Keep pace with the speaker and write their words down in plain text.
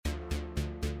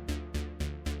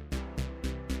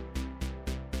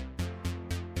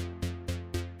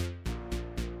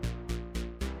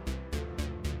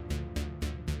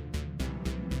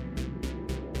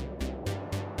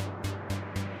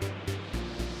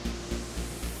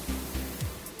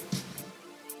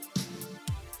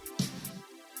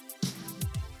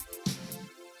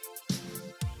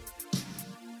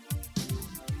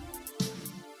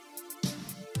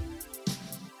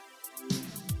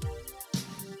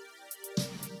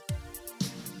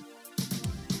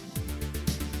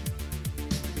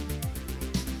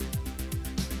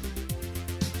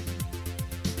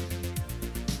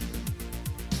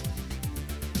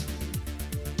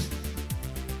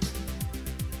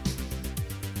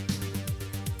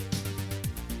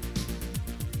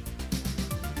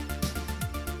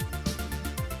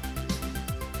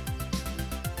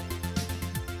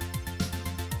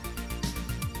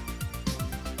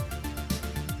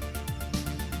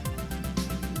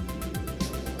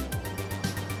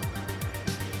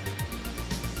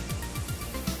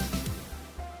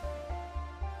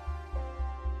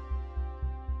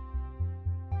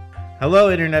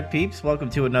Hello, Internet peeps. Welcome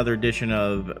to another edition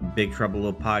of Big Trouble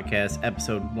Little Podcast,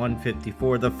 episode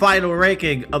 154, the final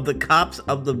ranking of the Cops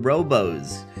of the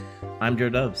Robos. I'm Joe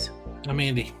Dubs. I'm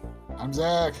Andy. I'm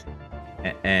Zach.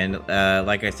 And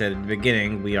like I said at the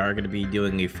beginning, we are going to be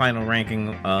doing a final ranking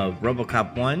of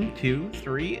RoboCop 1, 2,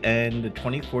 3, and the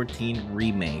 2014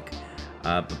 remake.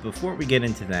 But before we get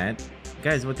into that,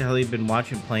 guys, what the hell have you been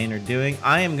watching, playing, or doing?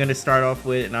 I am going to start off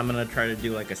with, and I'm going to try to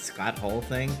do like a Scott Hall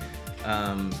thing.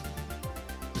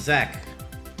 Zach,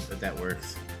 if that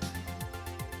works.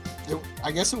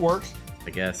 I guess it worked.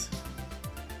 I guess.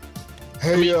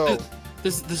 Hey, yo.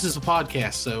 This is a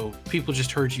podcast, so people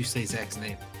just heard you say Zach's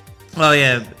name. Oh,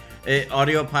 yeah.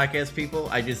 Audio podcast people,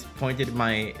 I just pointed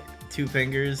my two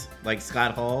fingers like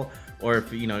Scott Hall, or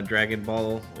if, you know, Dragon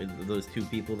Ball, with those two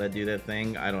people that do that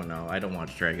thing. I don't know. I don't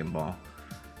watch Dragon Ball.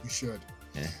 You should.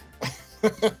 Yeah.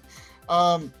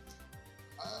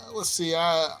 Let's see.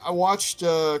 I watched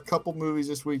a couple movies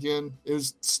this weekend. It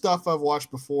was stuff I've watched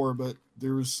before, but I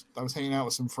was hanging out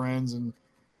with some friends, and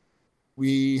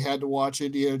we had to watch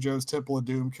Indiana Jones Temple of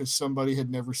Doom because somebody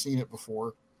had never seen it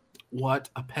before. What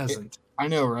a peasant. I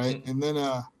know, right? And then,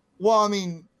 well, I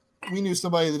mean, we knew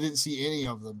somebody that didn't see any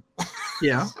of them.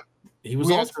 Yeah. He was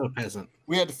also a peasant.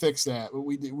 We had to fix that, but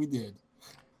we did.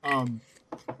 And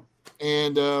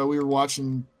we were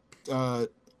watching,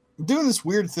 doing this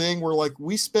weird thing where, like,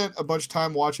 we spent a bunch of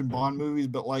time watching Bond movies,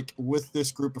 but, like, with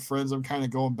this group of friends, I'm kind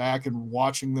of going back and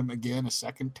watching them again a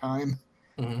second time.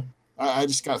 Mm-hmm. I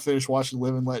just got finished watching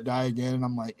Live and Let Die again, and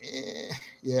I'm like,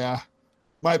 yeah.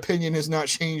 My opinion has not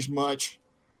changed much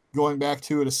going back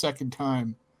to it a second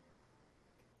time.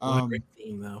 What a great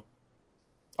theme, though.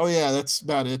 Oh, yeah, that's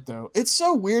about it, though. It's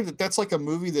so weird that that's like a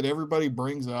movie that everybody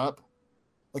brings up.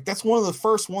 Like, that's one of the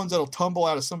first ones that'll tumble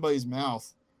out of somebody's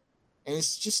mouth. And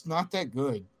it's just not that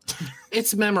good.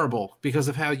 It's memorable because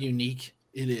of how unique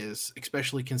it is,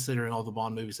 especially considering all the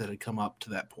Bond movies that had come up to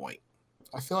that point.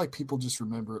 I feel like people just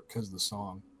remember it because of the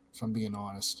song, if I'm being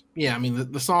honest. Yeah, I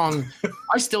mean, the song,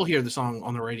 I still hear the song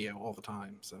on the radio all the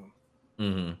time. So,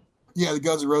 Yeah, the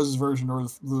Guns N' Roses version or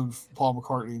the Paul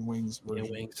McCartney and Wings version.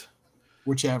 Yeah, Wings.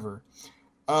 Whichever.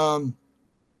 I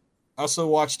also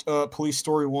watched Police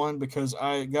Story 1 because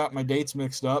I got my dates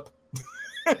mixed up.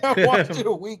 I watched it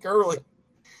a week early.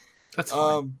 That's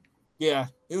fine. Yeah,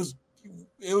 it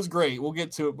was great. We'll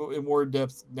get to it in more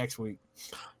depth next week.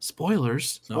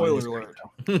 Spoilers. Spoiler alert.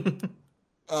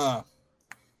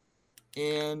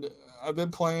 And I've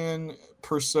been playing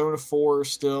Persona 4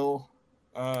 still,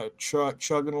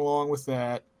 chugging along with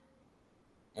that.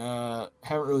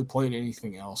 Haven't really played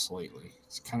anything else lately.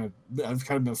 I've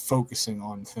kind of been focusing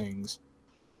on things.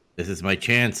 This is my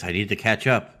chance. I need to catch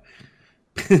up.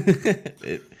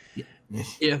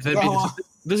 Yeah,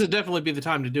 this would definitely be the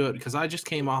time to do it because I just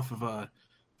came off of a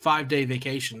 5-day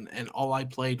vacation and all I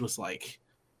played was like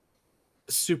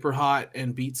Super Hot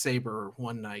and Beat Saber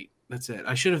one night. That's it.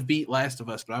 I should have beat Last of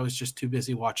Us, but I was just too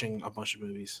busy watching a bunch of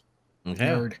movies. Okay.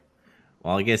 Nerd.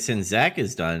 Well, I guess since Zach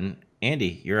is done,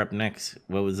 Andy, you're up next.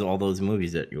 What was all those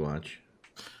movies that you watch?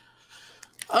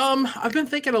 I've been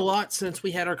thinking a lot since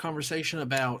we had our conversation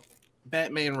about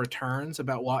Batman Returns,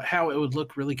 about how it would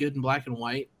look really good in black and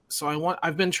white. So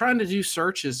I've been trying to do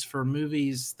searches for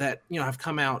movies that, you know, have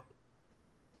come out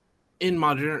in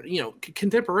modern, you know,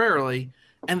 contemporarily,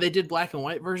 and they did black and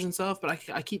white versions of, but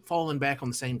I keep falling back on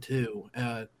the same two.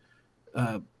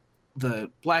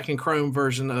 The black and chrome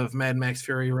version of Mad Max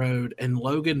Fury Road and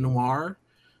Logan Noir.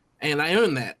 And I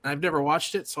own that. I've never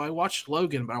watched it, so I watched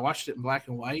Logan, but I watched it in black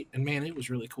and white, and man, it was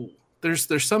really cool. There's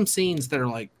some scenes that are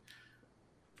like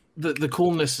the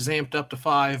coolness is amped up to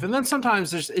 5, and then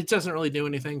sometimes it doesn't really do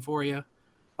anything for you.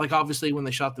 Like obviously when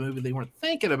they shot the movie, they weren't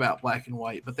thinking about black and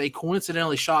white, but they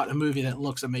coincidentally shot a movie that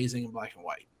looks amazing in black and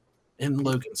white. In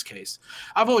Logan's case,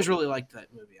 I've always really liked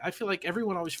that movie. I feel like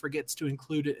everyone always forgets to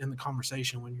include it in the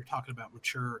conversation when you're talking about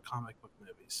mature comic book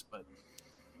movies, but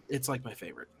it's like my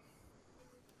favorite.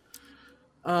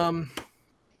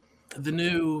 The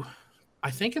new, I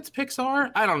think it's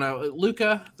Pixar. I don't know.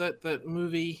 Luca, that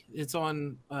movie, it's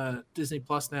on Disney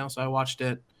Plus now, so I watched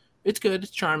it. It's good.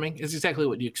 It's charming. It's exactly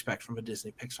what you expect from a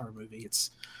Disney Pixar movie.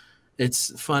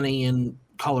 It's funny and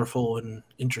colorful and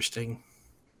interesting.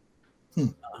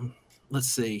 Let's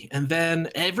see. And then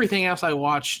everything else I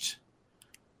watched,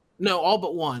 no, all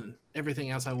but one.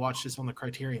 Everything else I watched is on the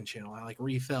Criterion Channel.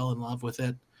 I fell in love with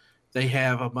it. They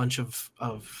have a bunch of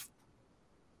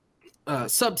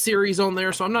sub-series on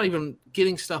there, so I'm not even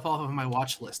getting stuff off of my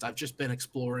watch list. I've just been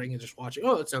exploring and just watching.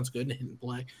 Oh, that sounds good, and hitting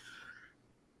play.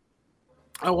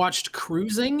 I watched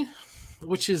Cruising,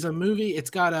 which is a movie. It's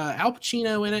got Al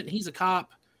Pacino in it. He's a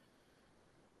cop.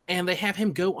 and they have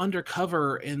him go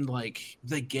undercover in like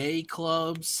the gay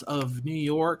clubs of New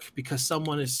York because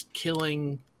someone is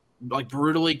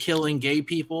brutally killing gay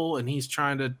people, and he's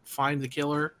trying to find the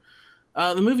killer.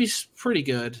 The movie's pretty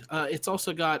good. It's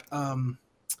also got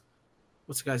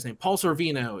what's the guy's name? Paul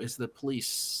Sorvino is the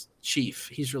police chief.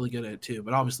 He's really good at it too.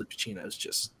 But obviously Pacino's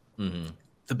just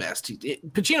the best.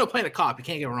 Pacino playing a cop. You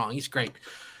can't get it wrong. He's great.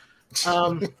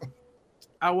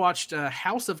 I watched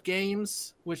House of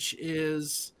Games, which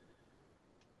is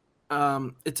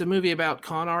it's a movie about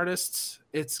con artists.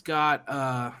 It's got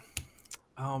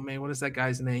oh man, what is that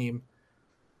guy's name?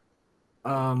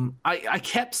 I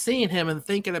kept seeing him and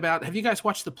thinking about. Have you guys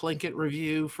watched the Plinkett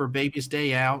review for Baby's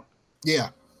Day Out? Yeah.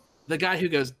 The guy who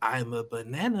goes, "I'm a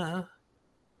banana."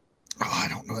 Oh, I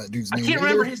don't know that dude's name. I can't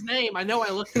remember his name. I know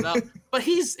I looked it up, but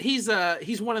he's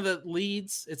one of the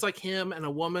leads. It's like him and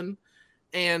a woman,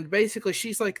 and basically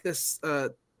she's like this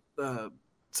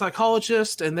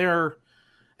psychologist, and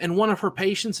one of her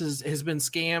patients has been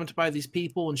scammed by these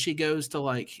people, and she goes to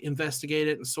like investigate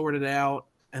it and sort it out,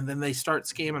 and then they start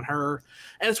scamming her.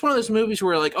 And it's one of those movies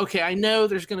where like, okay, I know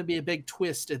there's going to be a big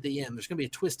twist at the end. There's going to be a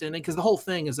twist ending because the whole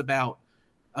thing is about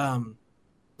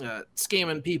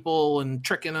scamming people and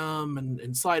tricking them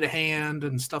and sleight of hand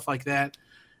and stuff like that.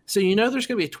 So you know there's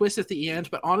going to be a twist at the end,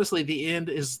 but honestly, the end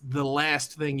is the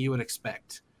last thing you would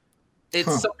expect.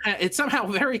 It's somehow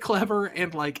very clever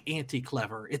and like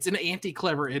anti-clever. It's an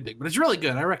anti-clever ending, but it's really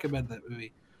good. I recommend that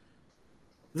movie.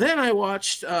 Then I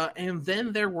watched And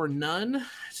Then There Were None.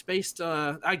 It's based,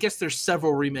 I guess there's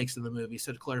several remakes of the movie,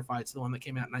 so to clarify, it's the one that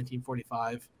came out in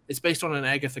 1945. It's based on an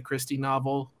Agatha Christie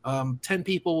novel. 10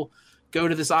 people go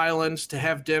to this island to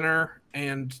have dinner,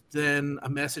 and then a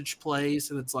message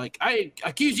plays, and it's like, I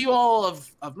accuse you all of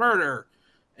murder,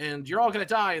 and you're all going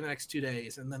to die in the next 2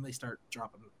 days. And then they start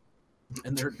dropping,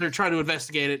 and they're trying to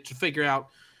investigate it to figure out,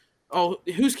 oh,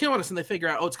 who's killing us? And they figure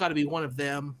out, oh, it's got to be one of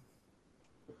them.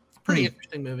 Pretty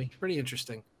interesting movie. Pretty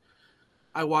interesting.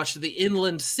 I watched The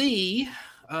Inland Sea,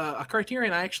 a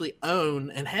Criterion I actually own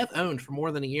and have owned for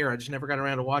more than a year. I just never got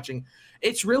around to watching.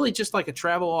 It's really just like a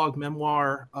travelogue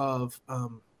memoir of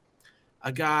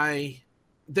a guy,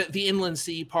 the Inland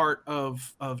Sea part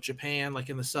of Japan,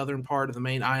 like in the southern part of the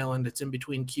main island. It's in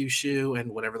between Kyushu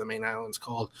and whatever the main island's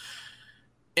called.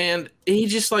 And he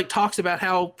just like talks about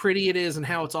how pretty it is and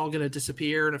how it's all going to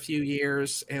disappear in a few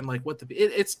years, and like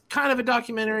it's kind of a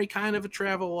documentary, kind of a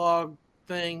travelogue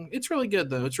thing. It's really good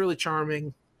though. It's really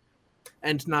charming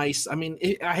and nice. I mean,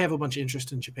 I have a bunch of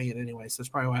interest in Japan anyway, so that's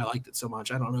probably why I liked it so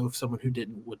much. I don't know if someone who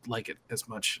didn't would like it as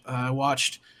much. I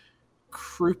watched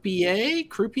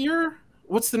Croupier.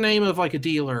 What's the name of like a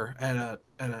dealer at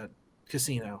a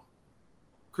casino?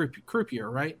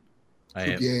 Croupier, right?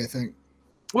 Croupier, I think.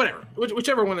 Whatever,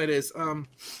 whichever one it is.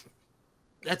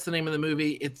 That's the name of the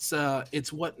movie.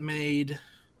 It's what made.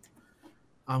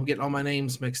 I'm getting all my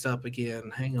names mixed up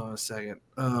again. Hang on a second.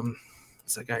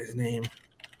 What's that guy's name?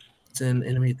 It's in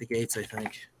Enemy at the Gates, I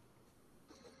think.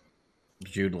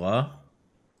 Jude Law.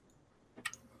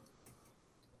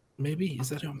 Maybe is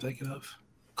that who I'm thinking of?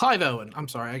 Clive Owen. I'm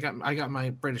sorry, I got my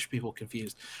British people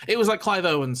confused. It was like Clive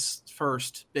Owen's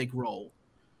first big role,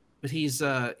 but he's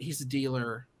a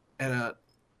dealer at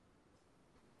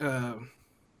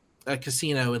a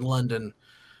casino in London,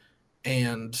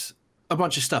 and a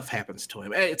bunch of stuff happens to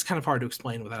him. It's kind of hard to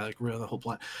explain without like ruining the whole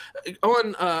plot.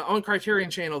 On Criterion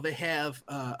Channel, they have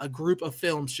a group of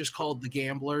films just called The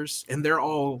Gamblers, and they're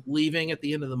all leaving at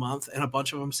the end of the month, and a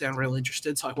bunch of them sound real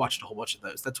interested. So I watched a whole bunch of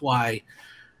those. That's why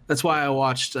I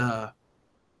watched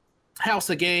House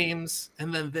of Games,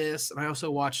 and then this, and I also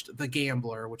watched The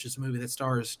Gambler, which is a movie that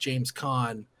stars James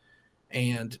Caan.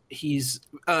 And he's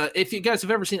if you guys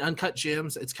have ever seen Uncut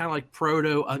Gems, it's kind of like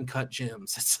proto Uncut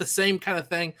Gems. It's the same kind of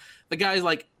thing. The guy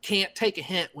like can't take a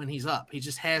hint when he's up. He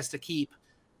just has to keep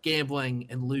gambling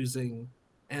and losing.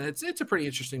 And it's a pretty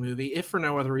interesting movie, if for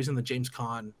no other reason than James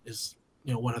Caan is,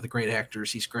 one of the great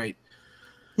actors. He's great.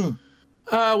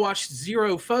 Watched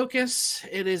Zero Focus.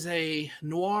 It is a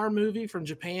noir movie from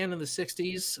Japan in the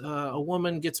 60s. A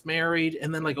woman gets married,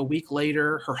 and then like a week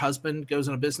later, her husband goes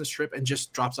on a business trip and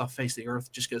just drops off the face of the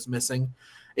earth, just goes missing.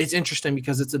 It's interesting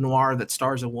because it's a noir that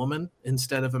stars a woman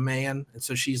instead of a man. And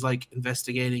so she's like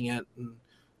investigating it and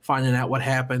finding out what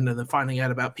happened, and then finding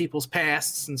out about people's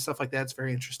pasts and stuff like that. It's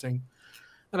very interesting.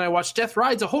 And I watched Death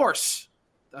Rides a Horse.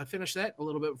 I finished that a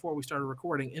little bit before we started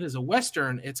recording. It is a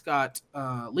Western. It's got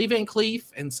Lee Van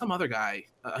Cleef and some other guy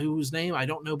whose name I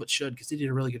don't know but should, because he did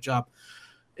a really good job.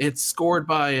 It's scored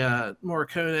by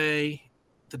Morricone.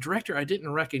 The director I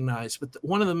didn't recognize, but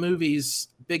one of the movie's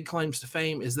big claims to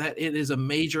fame is that it is a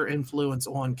major influence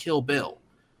on Kill Bill.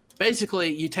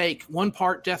 Basically, you take one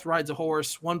part Death Rides a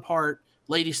Horse, one part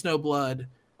Lady Snowblood,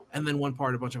 and then one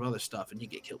part a bunch of other stuff, and you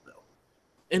get Kill Bill.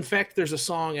 In fact, there's a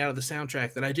song out of the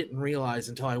soundtrack that I didn't realize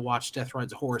until I watched Death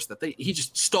Rides a Horse that he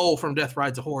just stole from Death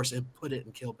Rides a Horse and put it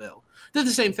in Kill Bill. Did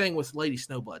the same thing with Lady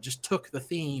Snowblood, just took the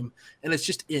theme and it's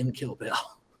just in Kill Bill.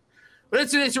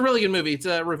 But it's a really good movie. It's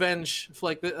a revenge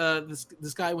flick.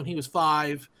 This guy, when he was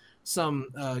 5, some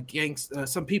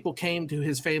people came to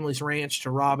his family's ranch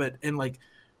to rob it and like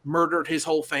murdered his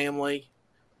whole family.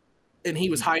 And he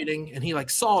was hiding and he like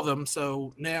saw them.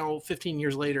 So now 15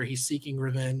 years later, he's seeking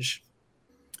revenge.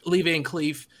 Lee Van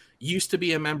Cleef used to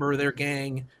be a member of their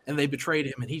gang and they betrayed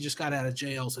him and he just got out of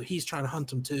jail. So he's trying to hunt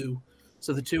them too.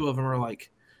 So the two of them are like,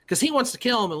 because he wants to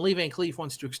kill him and Lee Van Cleef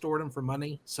wants to extort him for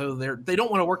money. So they don't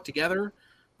want to work together,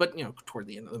 but toward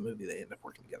the end of the movie, they end up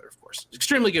working together, of course.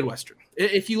 Extremely good Western.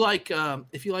 If you like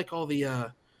all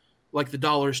the, like the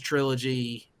Dollars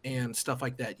trilogy and stuff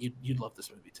like that, you'd love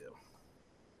this movie too.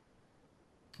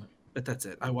 But that's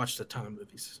it. I watched a ton of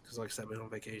movies because like I said, I've been on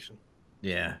vacation.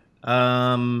 Yeah.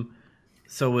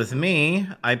 So with me,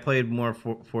 I played more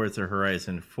Forza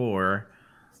Horizon 4.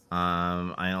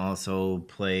 I also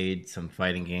played some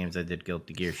fighting games. I did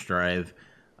Guilty Gear Strive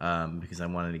because I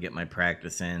wanted to get my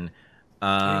practice in.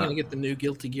 Are you gonna get the new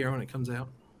Guilty Gear when it comes out?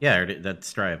 Yeah, that's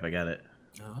Strive. I got it.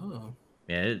 Oh.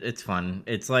 Yeah, it's fun.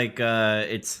 It's like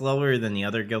it's slower than the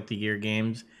other Guilty Gear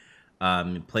games.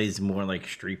 It plays more like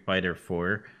Street Fighter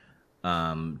 4,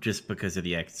 just because of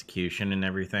the execution and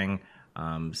everything.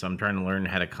 So I'm trying to learn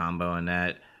how to combo in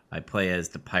that. I play as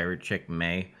the pirate chick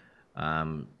May.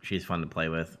 She's fun to play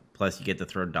with. Plus, you get to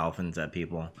throw dolphins at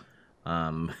people,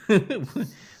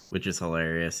 which is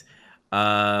hilarious.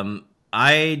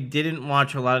 I didn't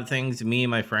watch a lot of things. Me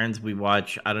and my friends, we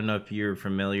watch. I don't know if you're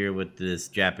familiar with this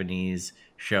Japanese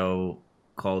show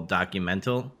called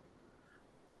Documental.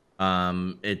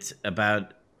 It's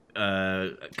about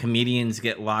comedians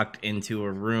get locked into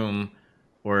a room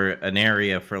or an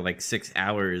area for like 6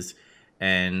 hours,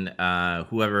 and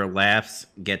whoever laughs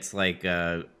gets like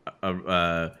a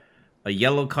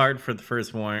yellow card for the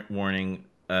first warning,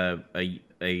 a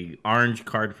orange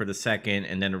card for the second,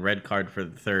 and then a red card for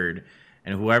the third.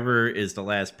 And whoever is the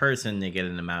last person, they get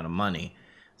an amount of money.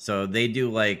 So they do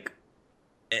like,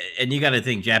 and you got to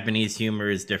think Japanese humor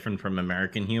is different from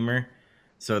American humor.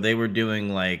 So they were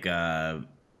doing like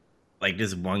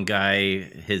this one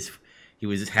guy, he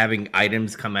was having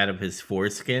items come out of his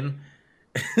foreskin.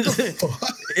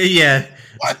 Yeah.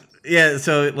 What? Yeah,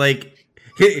 so like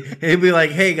he'd be like,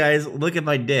 "Hey guys, look at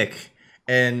my dick."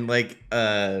 And like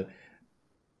a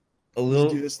little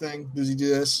Does he do this thing? Does he do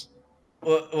this?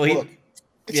 Well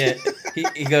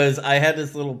he goes, "I had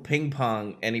this little ping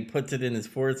pong," and he puts it in his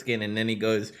foreskin, and then he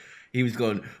was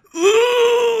going,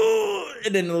 "Ooh!"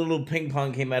 And then a little ping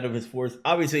pong came out of his foreskin.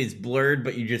 Obviously it's blurred,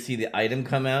 but you just see the item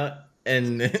come out,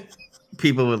 and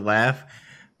people would laugh.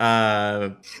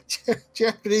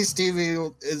 Japanese TV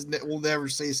will never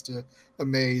cease to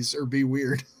amaze or be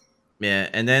weird. Yeah,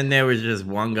 and then there was just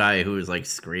one guy who was like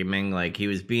screaming, like he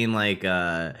was being like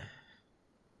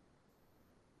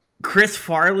Chris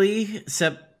Farley,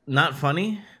 except not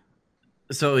funny.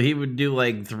 So he would do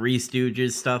like Three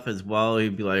Stooges stuff as well.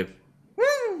 He'd be like,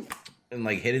 "Woo!" and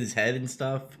like hit his head and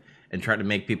stuff and try to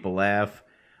make people laugh.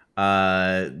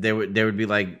 There would be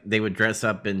like, they would dress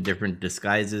up in different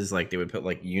disguises, like they would put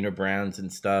like unibrowns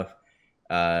and stuff,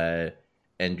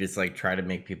 and just like try to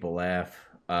make people laugh.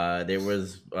 There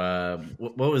was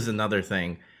what was another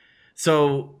thing?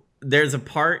 So there's a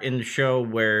part in the show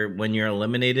where when you're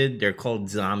eliminated, they're called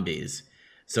zombies.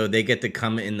 So they get to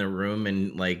come in the room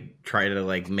and like try to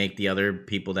like make the other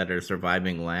people that are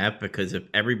surviving laugh, because if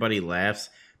everybody laughs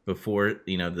before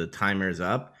the timer's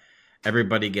up,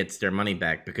 everybody gets their money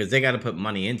back, because they got to put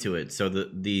money into it. So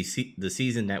the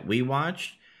season that we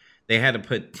watched, they had to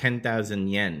put 10,000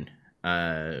 yen.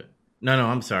 No,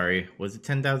 I'm sorry. Was it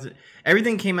 10,000?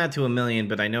 Everything came out to $1 million,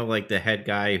 but I know like the head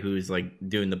guy who's like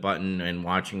doing the button and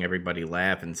watching everybody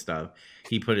laugh and stuff,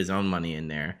 he put his own money in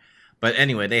there. But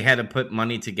anyway, they had to put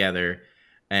money together,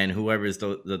 and whoever's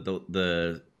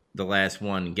the last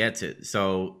one gets it.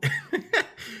 So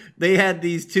they had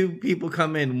these two people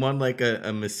come in, one like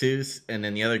a masseuse, and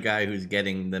then the other guy who's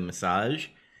getting the massage.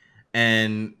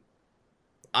 And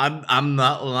I'm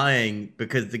not lying,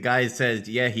 because the guy says,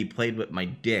 yeah, he played with my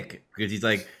dick, because he's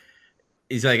like,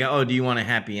 "Oh, do you want a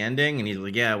happy ending?" And he's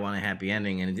like, "Yeah, I want a happy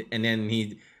ending." And then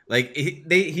he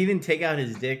didn't take out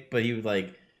his dick, but he would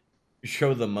like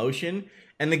show the motion,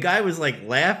 and the guy was like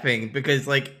laughing, because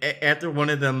like after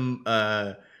one of them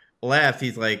laughed,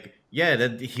 he's like, "Yeah,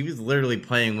 that he was literally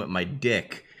playing with my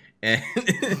dick." And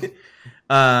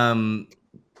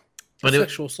But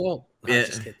sexual assault. No, Yeah.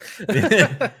 just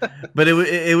kidding. But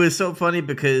it was so funny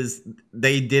because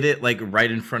they did it like right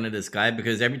in front of this guy,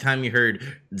 because every time you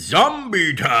heard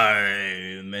zombie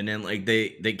time and then like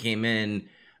they came in,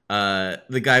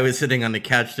 the guy was sitting on the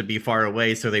couch to be far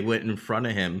away, so they went in front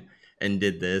of him and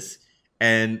did this.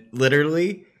 And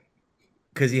literally,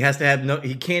 because he has to have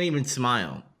he can't even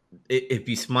smile. If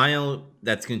you smile,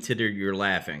 that's considered you're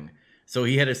laughing. So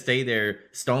he had to stay there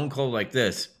stone cold like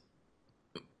this.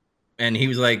 And he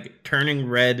was like turning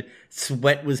red.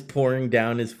 Sweat was pouring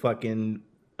down his fucking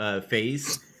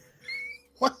face.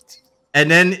 What? And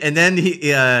then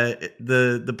he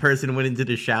the person went into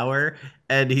the shower,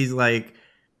 and he's like,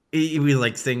 he was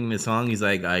like singing the song. He's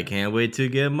like, I can't wait to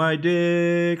get my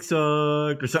dick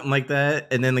sucked or something like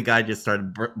that. And then the guy just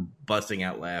started busting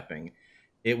out laughing.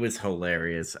 It was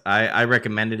hilarious. I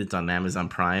recommend it. It's on Amazon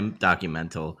Prime,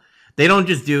 documental. They don't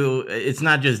just do, it's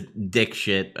not just dick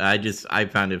shit. I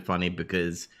found it funny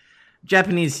because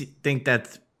Japanese think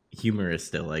that's humorous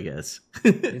still, I guess.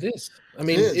 It is. I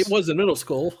mean, it was in middle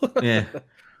school. Yeah.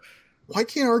 Why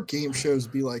can't our game shows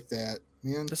be like that,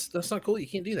 man? That's not cool. You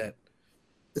can't do that.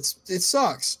 It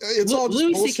sucks. It's all just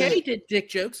Louis C.K. bullshit. did dick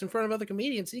jokes in front of other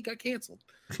comedians. He got canceled.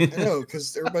 I know,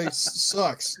 because everybody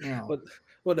sucks now.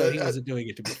 Well, no, he wasn't doing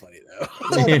it to be funny, though.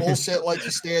 It's all bullshit. Like, you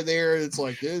stand there and it's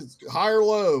like, it's high or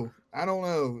low. I don't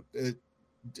know.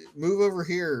 Move over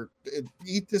here.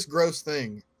 Eat this gross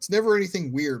thing. It's never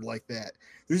anything weird like that.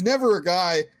 There's never a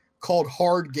guy called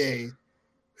Hard Gay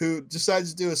who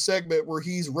decides to do a segment where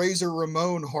he's Razor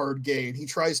Ramon Hard Gay and he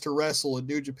tries to wrestle in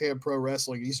New Japan Pro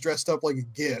Wrestling. He's dressed up like a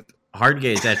gimp. Hard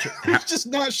Gay is actually There's just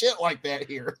not shit like that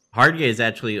here. Hard Gay is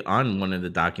actually on one of the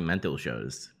documental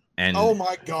shows. And oh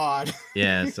my god.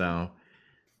 Yeah, so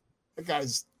that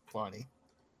guy's funny.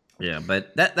 Yeah,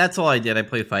 but that's all I did. I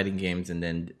played fighting games and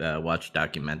then watched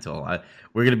documental.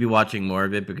 We're going to be watching more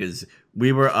of it because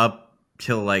we were up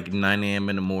till like 9 a.m.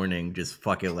 in the morning just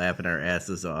fucking laughing our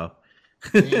asses off.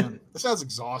 Man, that sounds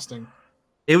exhausting.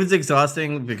 It was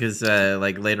exhausting because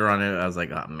like later on I was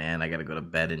like, oh man, I got to go to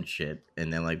bed and shit.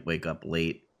 And then like wake up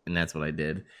late. And that's what I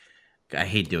did. I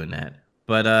hate doing that.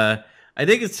 But I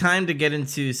think it's time to get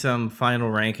into some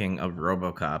final ranking of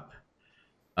RoboCop.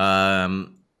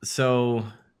 So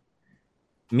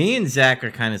me and Zach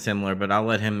are kind of similar, but I'll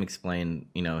let him explain,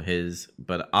 his.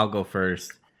 But I'll go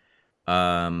first.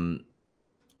 Number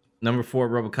 4,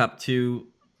 RoboCop 2.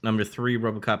 Number 3,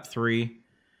 RoboCop 3.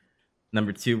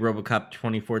 Number 2, RoboCop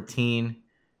 2014.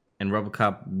 And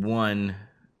RoboCop 1,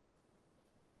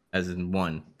 as in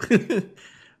 1.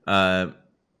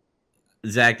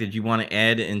 Zach, did you want to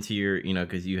add into your,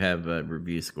 because you have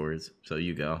review scores, so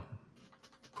you go.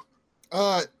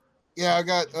 Yeah, I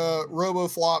got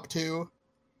RoboFlop 2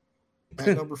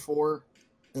 at number 4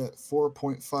 at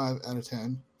 4.5 out of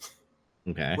 10.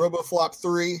 Okay. RoboFlop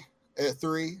 3 at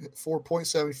 3 at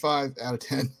 4.75 out of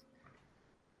 10.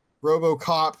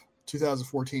 RoboCop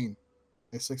 2014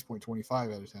 at 6.25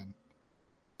 out of 10.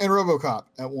 And RoboCop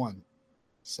at 1,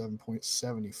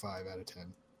 7.75 out of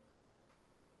 10.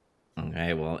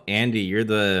 Okay, well, Andy, you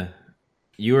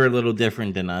were a little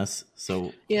different than us,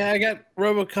 so yeah, I got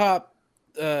RoboCop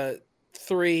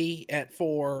 3 at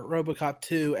 4, RoboCop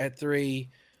 2 at 3,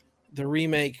 the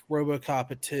remake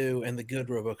RoboCop at 2, and the good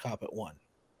RoboCop at 1.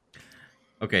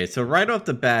 Okay, so right off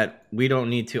the bat, we don't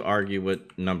need to argue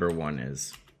what number 1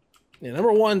 is. Yeah,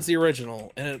 number 1's the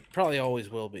original, and it probably always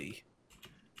will be.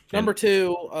 Number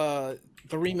 2,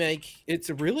 the remake. It's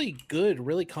a really good,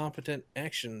 really competent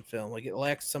action film. Like, it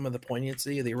lacks some of the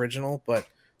poignancy of the original, but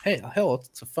hey, hell,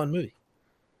 it's a fun movie.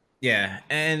 Yeah,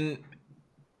 and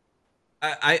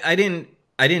I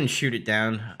didn't shoot it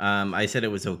down. I said it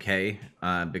was okay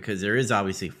because there is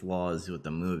obviously flaws with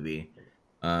the movie,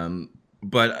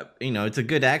 but it's a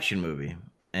good action movie,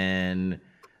 and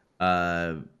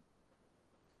I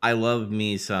love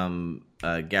me some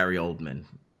Gary Oldman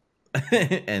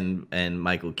and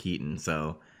Michael Keaton,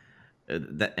 so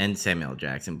and Samuel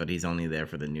Jackson, but he's only there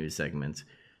for the news segments.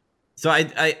 So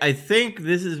I think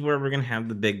this is where we're gonna have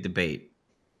the big debate.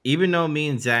 Even though me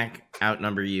and Zach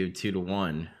outnumber you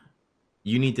 2-1,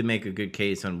 you need to make a good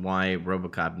case on why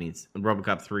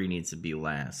RoboCop 3 needs to be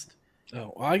last.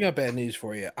 Oh, well, I got bad news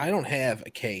for you. I don't have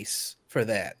a case for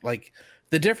that. Like,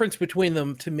 the difference between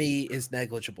them to me is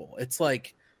negligible. It's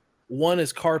like one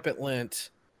is carpet lint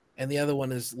and the other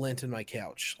one is lint in my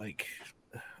couch. Like,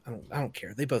 I don't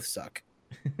care. They both suck.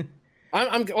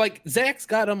 I'm like, Zach's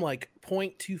got them like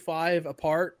 0.25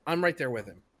 apart. I'm right there with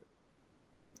him.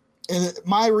 And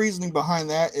my reasoning behind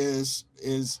that is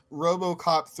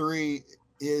RoboCop 3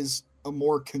 is a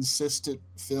more consistent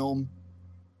film.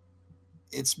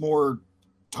 It's more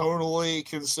tonally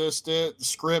consistent. The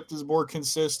script is more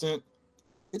consistent.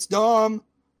 It's dumb,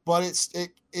 but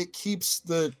it keeps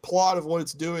the plot of what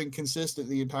it's doing consistent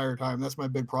the entire time. That's my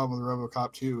big problem with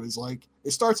RoboCop 2 is like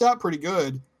it starts out pretty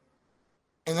good,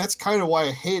 and that's kind of why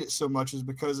I hate it so much is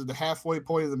because at the halfway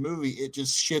point of the movie it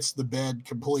just shits the bed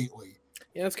completely.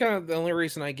 Yeah, that's kind of the only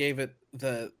reason I gave it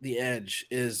the edge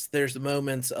is there's the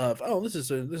moments of this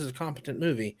is a competent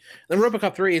movie. Then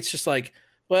RoboCop 3, it's just like,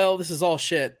 well, this is all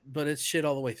shit, but it's shit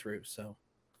all the way through. So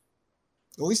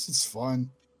at least it's fun.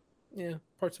 Yeah,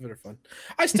 parts of it are fun.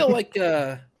 I still like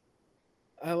the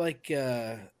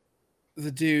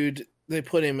dude. They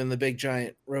put him in the big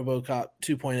giant RoboCop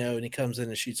 2.0, and he comes in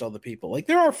and shoots all the people. Like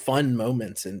there are fun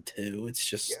moments in 2. It's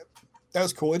just that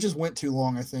was cool. It just went too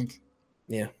long, I think.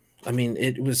 Yeah. I mean,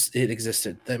 it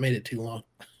existed. That made it too long.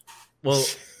 Well,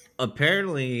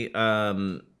 apparently,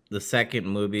 the second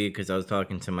movie, because I was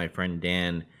talking to my friend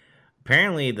Dan,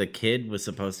 apparently the kid was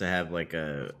supposed to have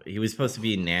he was supposed to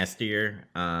be nastier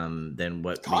than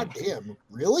what. God damn,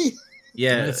 really?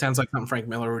 Yeah, it sounds like something Frank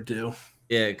Miller would do.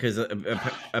 Yeah, because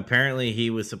apparently he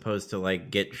was supposed to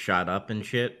like get shot up and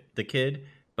shit, the kid,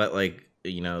 but like.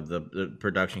 The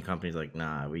production company's like,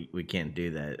 nah, we can't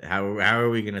do that. How are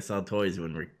we gonna sell toys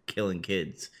when we're killing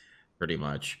kids, pretty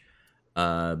much?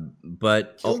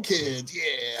 But kids,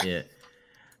 yeah.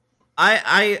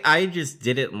 I just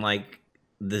didn't like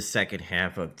the second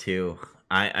half of 2.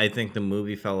 I think the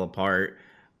movie fell apart.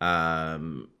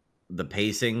 The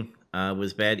pacing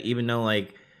was bad, even though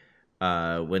like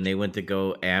when they went to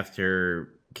go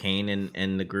after Kane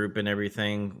and the group and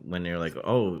everything, when they're like,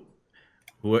 oh.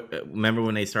 Remember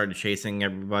when they started chasing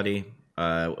everybody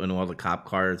when all the cop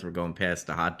cars were going past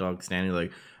the hot dog stand? You're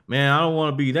like, man, I don't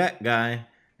want to be that guy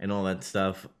and all that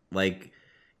stuff. Like,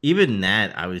 even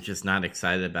that, I was just not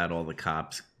excited about all the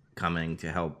cops coming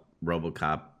to help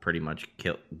RoboCop pretty much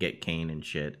get Kane and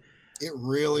shit. It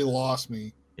really lost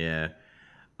me. Yeah.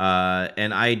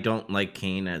 And I don't like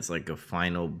Kane as like a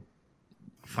final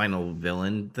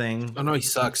villain thing. Oh no, he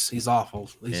sucks. He's awful.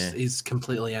 He's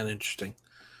completely uninteresting.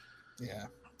 Yeah,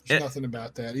 there's nothing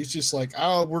about that. He's just like,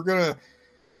 oh, we're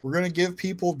gonna give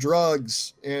people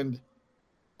drugs, and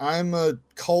I'm a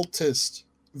cultist.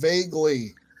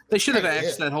 Vaguely, they should have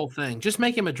axed that whole thing. Just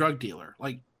make him a drug dealer.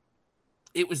 Like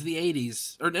it was the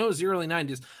 80s, or no, it was the early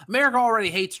 90s. America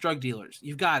already hates drug dealers.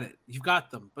 You've got it. You've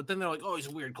got them. But then they're like, oh, he's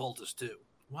a weird cultist too.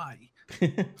 Why?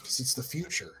 Because it's the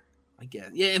future. I guess.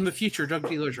 Yeah, in the future, drug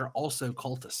dealers are also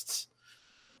cultists.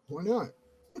 Why not?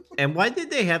 And why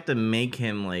did they have to make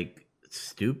him like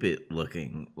stupid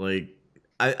looking? Like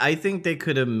I think they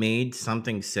could have made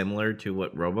something similar to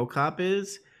what RoboCop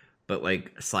is, but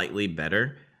like slightly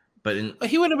better. But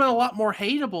he would have been a lot more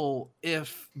hateable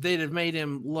if they'd have made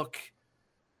him look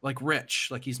like rich,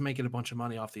 like he's making a bunch of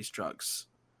money off these drugs.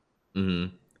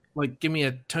 Mm-hmm. Like, give me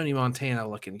a Tony Montana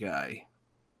looking guy.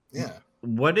 Yeah.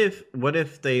 What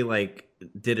if they like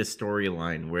did a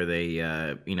storyline where they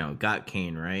got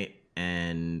Kane, right?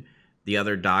 And the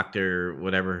other doctor,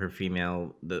 whatever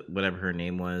her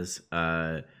name was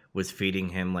feeding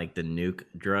him like the nuke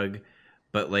drug,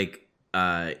 but like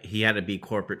he had to be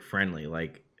corporate friendly.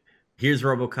 Like, here's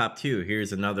RoboCop 2,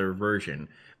 here's another version,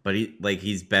 but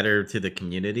he's better to the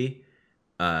community,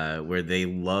 where they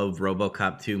love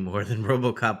RoboCop 2 more than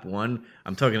RoboCop 1.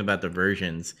 I'm talking about the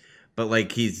versions, but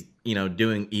like he's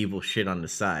doing evil shit on the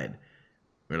side.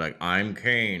 We're like, I'm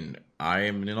Kane, I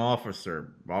am an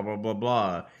officer, blah blah blah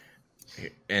blah.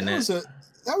 And that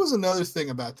was another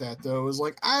thing about that though. Is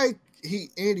like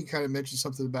Andy kind of mentioned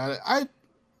something about it.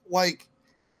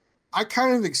 I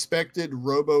kind of expected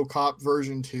RoboCop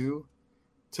version 2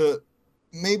 to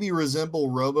maybe resemble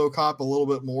RoboCop a little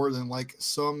bit more than like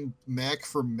some mech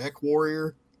from Mech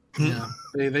Warrior. Yeah,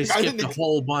 they skipped a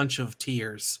whole bunch of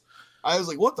tiers. I was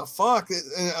like, what the fuck?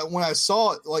 And when I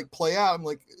saw it like play out, I'm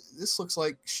like, this looks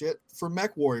like shit from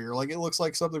Mech Warrior. Like, it looks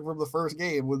like something from the first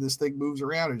game when this thing moves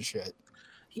around and shit.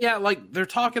 Yeah, like they're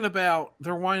whining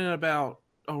about,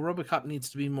 oh, RoboCop needs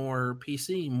to be more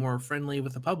PC, more friendly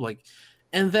with the public.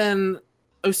 And then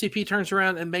OCP turns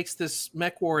around and makes this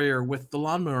Mech Warrior with the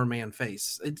Lawnmower Man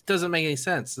face. It doesn't make any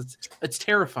sense. It's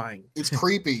terrifying. It's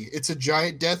creepy. It's a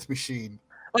giant death machine.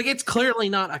 Like, it's clearly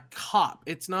not a cop.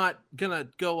 It's not gonna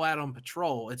go out on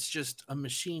patrol. It's just a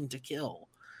machine to kill.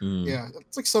 Yeah,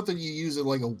 it's like something you use in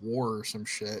like a war or some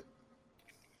shit.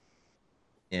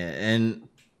 Yeah, and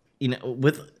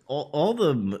with all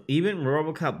the, even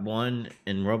RoboCop 1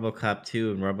 and RoboCop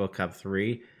 2 and RoboCop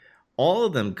 3, all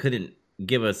of them couldn't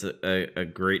give us a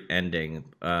great ending.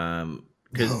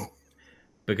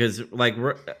 Because like,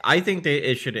 I think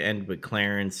it should end with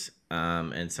Clarence,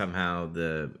 and somehow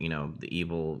the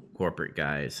evil corporate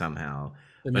guy somehow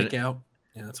They make out.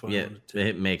 Yeah, that's what I wanted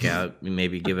to make out.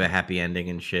 Maybe give a happy ending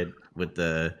and shit with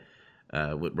the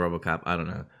with RoboCop. I don't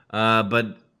know.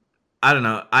 But I don't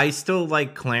know. I still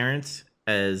like Clarence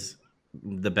as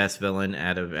the best villain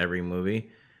out of every movie.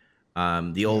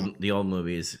 The old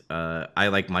movies. I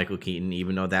like Michael Keaton,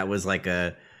 even though that was like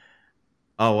a,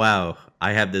 oh wow,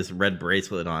 I have this red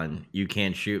bracelet on. You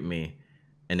can't shoot me,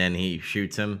 and then he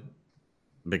shoots him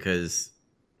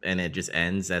and it just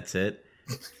ends. That's it.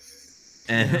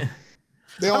 And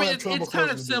I mean, it's kind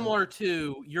of similar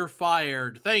to "You're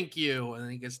fired, thank you," and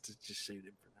then he gets to just shoot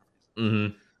him for no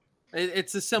reason.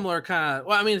 It's a similar kind of.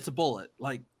 Well, I mean, it's a bullet.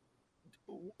 Like,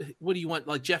 what do you want?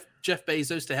 Like Jeff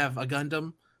Bezos to have a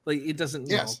Gundam? Like, it doesn't.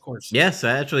 Yes, no, of course. Yes,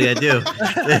 actually, I do.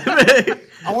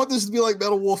 I want this to be like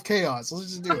Metal Wolf Chaos.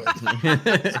 Let's just do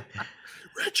it.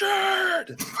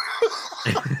 Richard.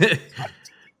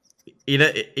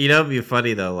 It'd be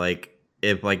funny though, like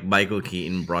if like Michael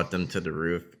Keaton brought them to the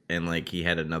roof and like he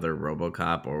had another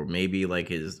RoboCop, or maybe like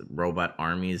his robot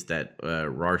armies that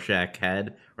Rorschach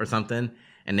had or something,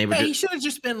 and they would. He should have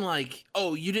just been like,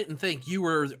 "Oh, you didn't think you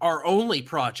were our only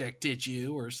project, did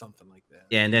you?" or something like that.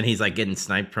 Yeah, and then he's like getting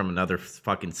sniped from another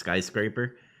fucking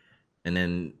skyscraper, and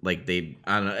then like I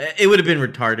don't know, it would have been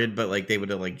retarded, but like they would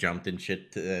have like jumped and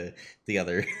shit to the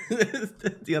other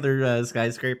the other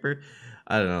skyscraper.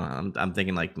 I don't know. I'm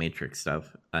thinking like Matrix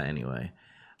stuff. Anyway,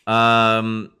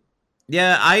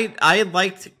 yeah,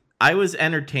 I was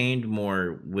entertained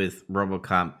more with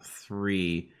RoboCop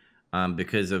 3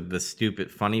 because of the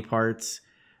stupid funny parts,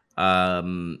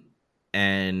 and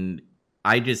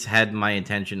I just had my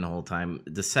attention the whole time.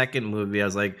 The second movie, I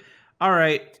was like, all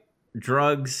right,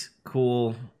 drugs,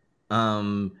 cool.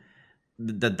 The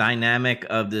dynamic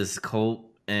of this cult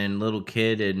and little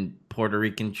kid and Puerto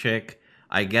Rican chick,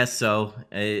 I guess so.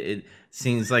 It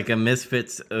seems like a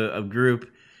misfits a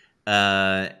group.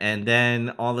 And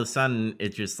then all of a sudden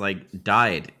it just like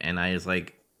died. And I was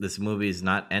like, this movie's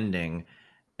not ending.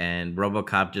 And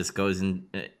RoboCop just goes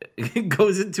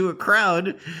into a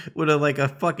crowd with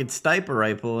a fucking sniper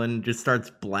rifle and just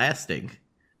starts blasting,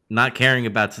 not caring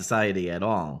about society at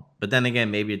all. But then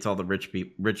again, maybe it's all the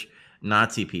rich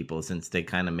Nazi people, since they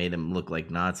kind of made him look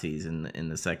like Nazis in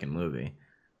the second movie.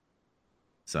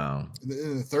 So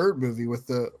in the third movie with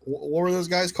what were those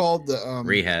guys called? The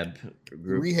rehab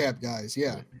group. Rehab guys,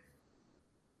 yeah.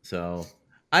 So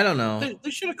I don't know.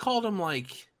 They should have called him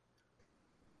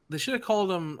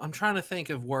I'm trying to think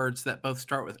of words that both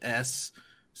start with S,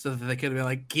 so that they could have been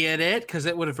like, get it? Because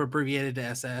it would have abbreviated to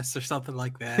SS or something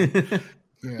like that.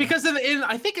 Yeah. Because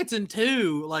I think it's in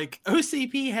 2, like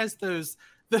OCP has those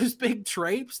big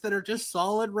drapes that are just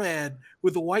solid red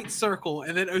with a white circle,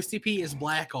 and then OCP is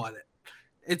black on it.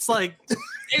 It's like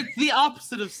it's the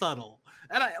opposite of subtle.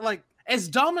 And I like, as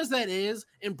dumb as that is,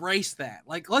 embrace that.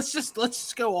 Like, let's just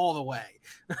go all the way.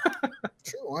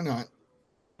 Sure, why not?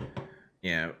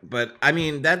 Yeah, but I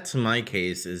mean, that's my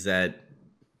case, is that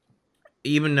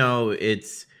even though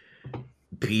it's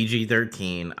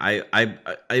PG-13,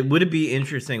 I would it be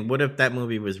interesting? What if that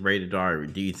movie was rated R?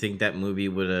 Do you think that movie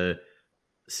would have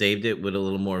saved it with a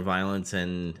little more violence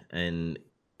and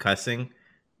cussing?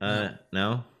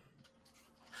 No.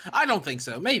 I don't think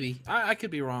so. Maybe I could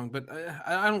be wrong, but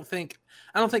I don't think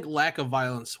lack of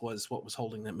violence was what was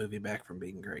holding that movie back from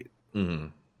being great. Mm-hmm.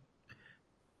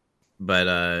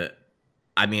 But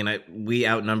I mean, we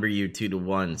outnumber you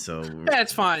 2-1, so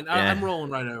that's fine. Yeah. I'm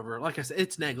rolling right over. Like I said,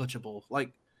 it's negligible.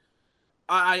 Like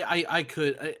I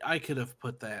could have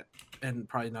put that and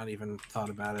probably not even thought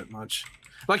about it much.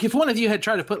 Like if one of you had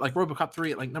tried to put like RoboCop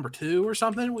 3 at like number 2 or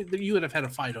something, you would have had a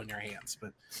fight on your hands.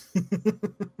 But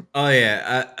oh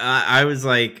yeah, I was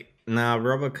like, nah,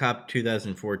 RoboCop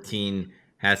 2014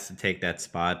 has to take that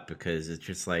spot, because it's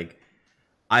just like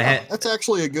that's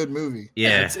actually a good movie.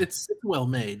 Yeah, it's well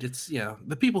made. It's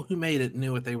the people who made it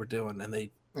knew what they were doing, and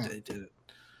they did it.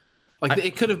 Like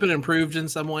it could have been improved in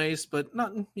some ways, but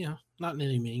not in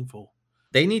any meaningful.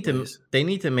 They need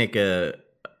to make a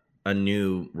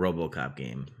new RoboCop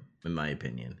game, in my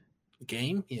opinion.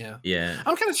 Game, yeah.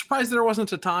 I'm kind of surprised there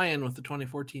wasn't a tie-in with the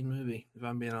 2014 movie, if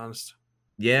I'm being honest.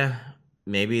 Yeah,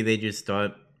 maybe they just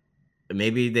thought.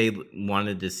 Maybe they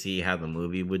wanted to see how the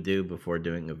movie would do before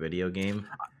doing a video game.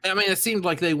 I mean, it seemed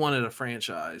like they wanted a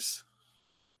franchise.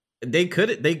 They could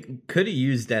have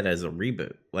used that as a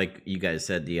reboot, like you guys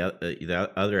said the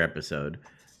other episode,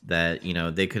 that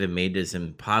they could have made this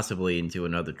possibly into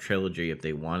another trilogy if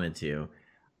they wanted to.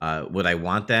 Would I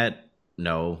want that?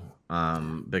 No,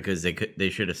 because they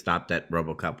should have stopped at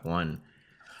RoboCop 1.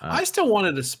 I still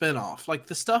wanted a spinoff. Like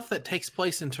the stuff that takes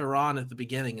place in Tehran at the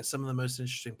beginning is some of the most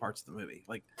interesting parts of the movie.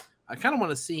 Like I kind of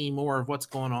want to see more of what's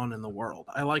going on in the world.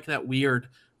 I like that weird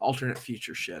alternate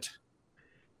future shit.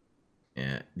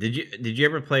 Yeah. Did you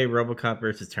ever play RoboCop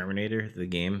versus Terminator, the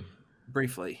game?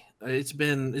 Briefly. I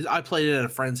played it at a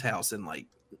friend's house in like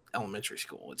elementary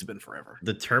school. It's been forever.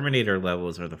 The Terminator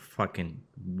levels are the fucking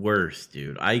worst,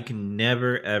 dude. I can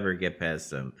never ever get past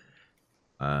them.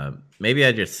 Maybe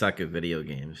I just suck at video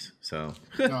games. So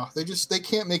no, they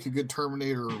can't make a good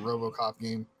Terminator or RoboCop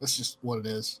game. That's just what it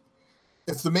is.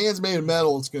 If the man's made of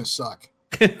metal, it's gonna suck.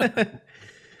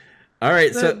 All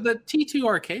right, so the T2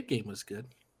 arcade game was good.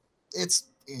 It's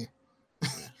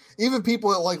even people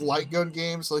that like light gun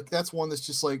games, like that's one that's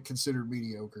just like considered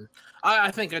mediocre.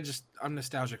 I think I'm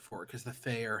nostalgic for it because the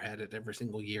fair had it every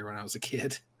single year when I was a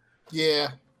kid. Yeah.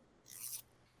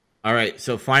 All right,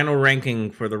 so final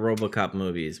ranking for the RoboCop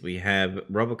movies. We have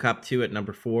RoboCop 2 at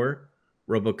number 4,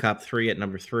 RoboCop 3 at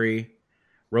number 3,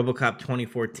 RoboCop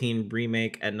 2014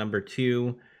 remake at number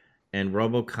 2, and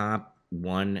RoboCop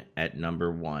 1 at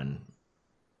number 1.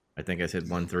 I think I said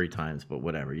 1 3 times, but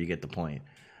whatever, you get the point.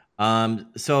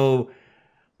 So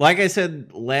like I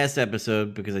said last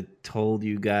episode, because I told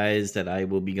you guys that I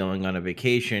will be going on a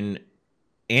vacation,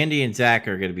 Andy and Zach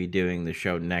are going to be doing the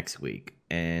show next week.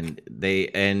 And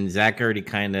Zach already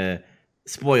kind of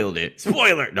spoiled it.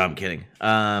 Spoiler! No, I'm kidding.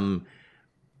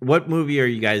 What movie are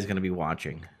you guys going to be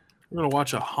watching? We're going to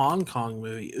watch a Hong Kong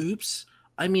movie. Oops.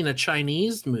 I mean a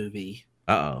Chinese movie.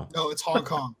 Uh-oh. No, it's Hong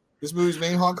Kong. This movie's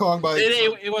made in Hong Kong by...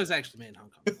 It was actually made in Hong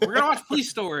Kong. We're going to watch Police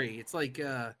Story. It's like...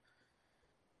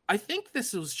 I think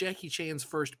this was Jackie Chan's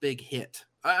first big hit.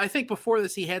 I think before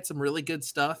this he had some really good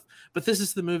stuff, but this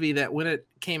is the movie that when it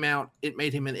came out, it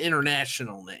made him an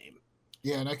international name.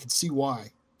 Yeah, and I can see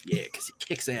why. Yeah, because he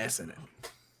kicks ass in it.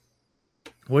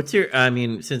 What's your... I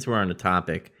mean, since we're on the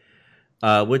topic,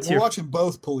 we're watching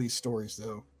both Police Stories,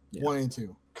 though. Yeah. 1 and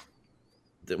 2.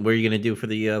 What are you going to do for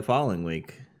the following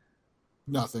week?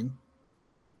 Nothing.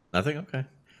 Nothing? Okay.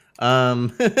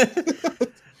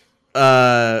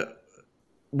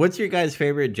 What's your guys'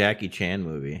 favorite Jackie Chan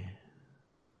movie?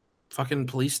 Fucking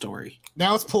Police Story.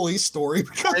 Now it's Police Story.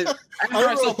 After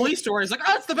I saw Police Story, it's like,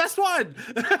 oh, it's the best one.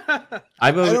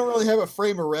 I don't really have a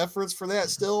frame of reference for that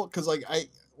still, because I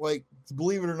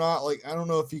believe it or not, like I don't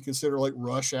know if you consider like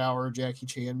Rush Hour Jackie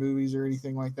Chan movies or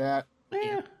anything like that.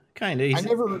 Yeah, kind of. I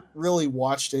never really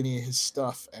watched any of his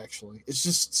stuff, actually. It's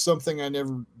just something I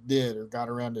never did or got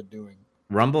around to doing.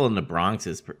 Rumble in the Bronx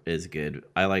is good.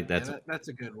 I like that. Yeah, that's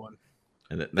a good one.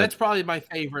 That's probably my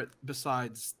favorite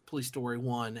besides Police Story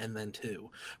 1 and then 2.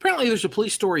 Apparently there's a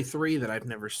Police Story 3 that I've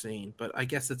never seen, but I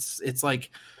guess it's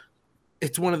like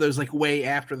it's one of those like way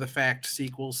after the fact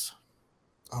sequels.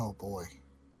 Oh boy.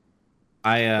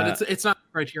 But it's not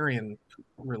a Criterion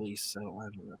release, so I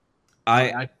don't know.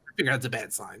 I figure that's a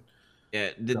bad sign.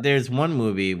 Yeah, there's one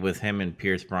movie with him and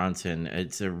Pierce Brosnan.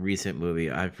 It's a recent movie.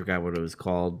 I forgot what it was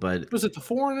called, but was it The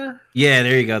Foreigner? Yeah,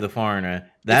 there you go, The Foreigner.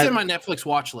 It's in my Netflix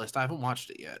watch list. I haven't watched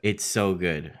it yet. It's so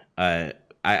good. I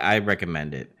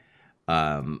recommend it.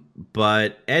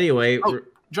 But anyway,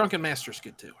 Drunken Master's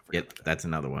good too. Yeah, that's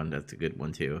another one. That's a good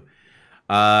one too.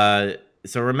 So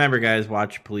remember, guys,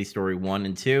 watch Police Story 1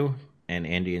 and 2, and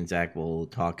Andy and Zach will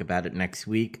talk about it next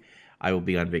week. I will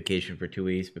be on vacation for 2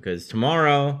 weeks because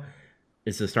tomorrow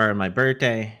is the start of my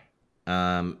birthday,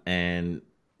 and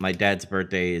my dad's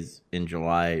birthday is in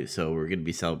July, so we're going to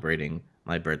be celebrating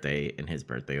my birthday and his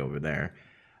birthday over there.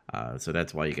 So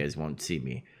that's why you guys won't see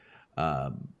me.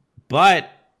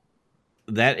 But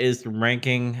that is the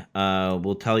ranking.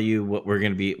 We'll tell you what we're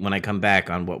going to be when I come back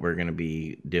on what we're going to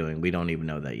be doing. We don't even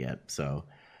know that yet, so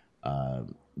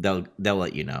they'll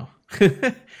let you know.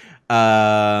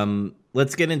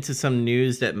 Let's get into some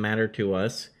news that matter to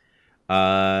us.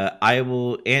 I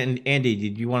will. And Andy,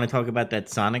 did you want to talk about that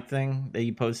Sonic thing that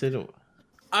you posted?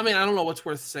 I mean, I don't know what's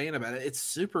worth saying about it. It's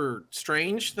super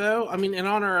strange, though. I mean, in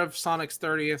honor of Sonic's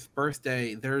 30th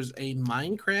birthday, there's a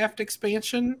Minecraft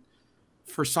expansion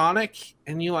for Sonic,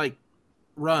 and you like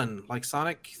run like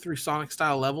Sonic through Sonic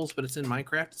style levels, but it's in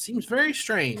Minecraft. It seems very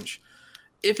strange.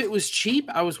 If it was cheap,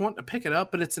 I was wanting to pick it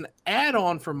up, but it's an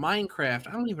add-on for Minecraft.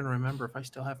 I don't even remember if I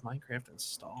still have Minecraft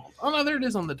installed. Oh no, there it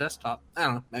is on the desktop. I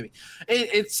don't know, maybe.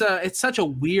 It's such a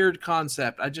weird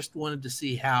concept. I just wanted to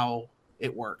see how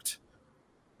it worked.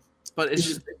 But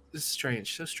it's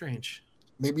strange, so strange.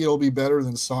 Maybe it'll be better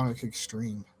than Sonic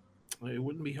Extreme. It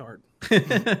wouldn't be hard.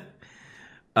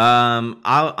 I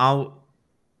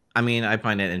mean, I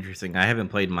find it interesting. I haven't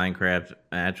played Minecraft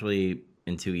actually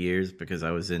in 2 years because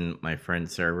I was in my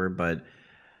friend's server, but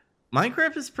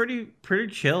Minecraft is pretty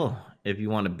chill if you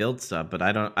want to build stuff. But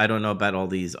I don't know about all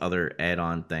these other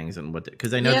add-on things and what,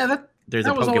 because I know there's a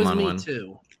Pokemon one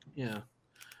too. Yeah.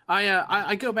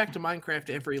 I go back to Minecraft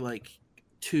every like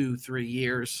 2-3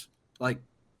 years, like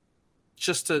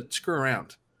just to screw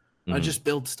around. I just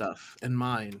build stuff and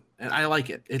mine, and I like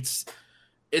it. It's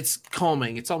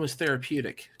calming. It's almost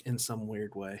therapeutic in some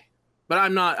weird way. But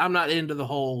I'm not into the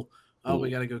whole, oh, we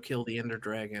got to go kill the Ender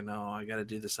Dragon. Oh, I got to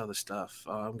do this other stuff.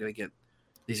 Oh, I'm gonna get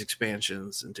these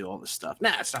expansions and do all this stuff.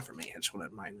 Nah, it's not for me. I just want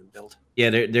to mine and build.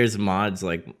 Yeah, there's mods.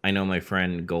 Like, I know my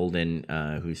friend Golden,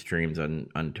 who streams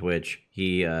on Twitch.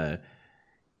 He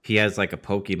has like a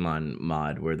Pokemon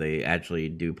mod where they actually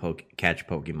do catch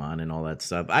Pokemon and all that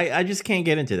stuff. I just can't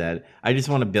get into that. I just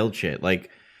want to build shit. Like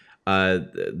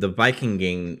the Viking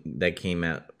game that came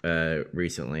out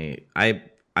recently. I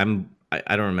don't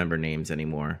remember names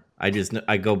anymore.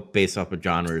 I go based off of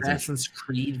genres. Assassin's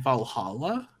Creed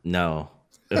Valhalla? No.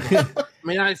 I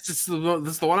mean, this is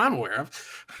the one I'm aware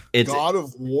of. It's God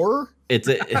of War? It's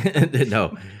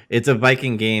a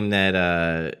Viking game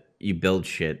that you build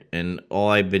shit, and all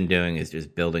I've been doing is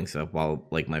just building stuff while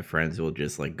like my friends will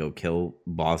just like go kill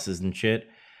bosses and shit,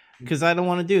 because I don't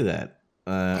want to do that.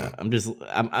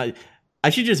 I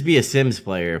should just be a Sims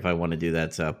player if I want to do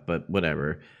that stuff, but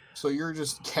whatever. So you're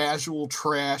just casual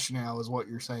trash now, is what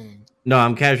you're saying? No,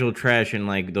 I'm casual trash in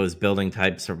like those building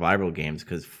type survival games,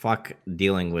 because fuck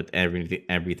dealing with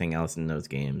everything else in those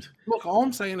games. Look, all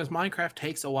I'm saying is Minecraft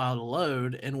takes a while to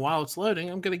load, and while it's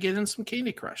loading, I'm gonna get in some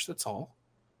Candy Crush. That's all.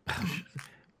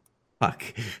 Fuck.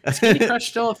 Is Candy Crush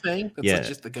still a thing? That's like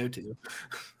just the go-to.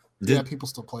 Yeah, people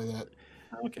still play that.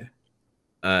 Okay.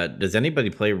 Does anybody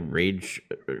play Raid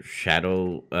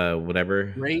Shadow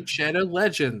whatever? Raid Shadow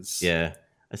Legends. Yeah.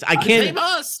 I can't. They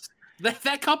must.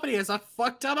 That company has a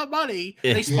fuck ton of money.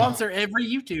 They sponsor every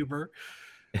YouTuber.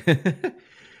 Maybe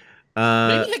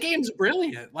the game's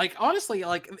brilliant. Like, honestly,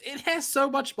 like it has so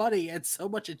much money and so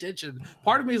much attention.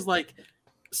 Part of me is like,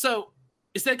 so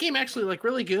is that game actually like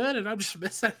really good? And I'm just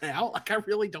missing out. Like, I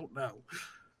really don't know.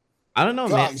 I don't know,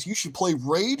 guys. Man. You should play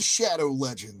Raid Shadow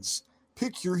Legends.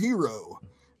 Pick your hero.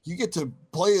 You get to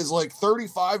play as like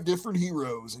 35 different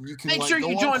heroes, and you can make like, sure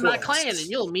you join my quests. clan, and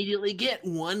you'll immediately get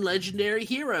one legendary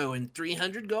hero and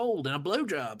 300 gold and a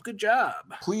blowjob. Good job.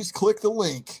 Please click the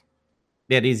link.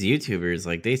 Yeah, these YouTubers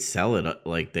like they sell it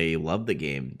like they love the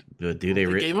game, but do they?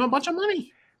 They gave them a bunch of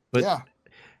money. But yeah,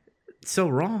 it's so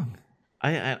wrong.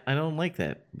 I don't like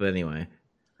that. But anyway,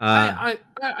 I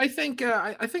think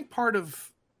part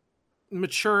of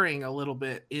maturing a little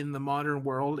bit in the modern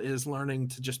world is learning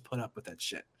to just put up with that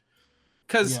shit.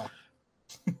 Because,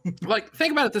 like,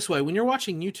 think about it this way: when you're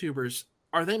watching YouTubers,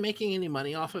 are they making any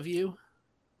money off of you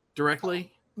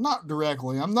directly? Not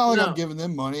directly. I'm not like I'm giving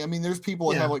them money. I mean, there's people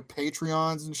that have like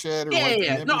Patreons and shit. Or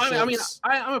No, I mean,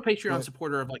 I'm a Patreon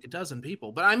supporter of like a dozen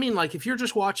people, but I mean, like, if you're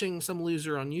just watching some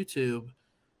loser on YouTube,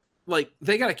 like,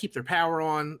 they got to keep their power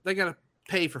on. They got to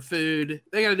pay for food.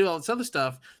 They got to do all this other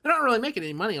stuff. They're not really making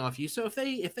any money off you. So if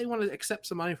they want to accept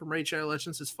some money from Raid Shadow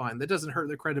Legends, it's fine. That doesn't hurt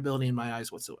their credibility in my eyes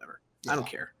whatsoever. I don't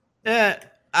care.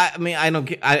 I mean,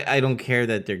 I don't care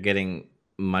that they're getting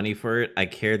money for it. I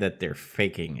care that they're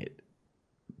faking it.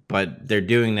 But they're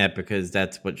doing that because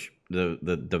that's what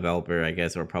the developer, I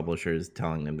guess, or publisher is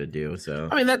telling them to do. So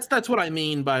I mean, that's what I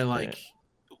mean by like,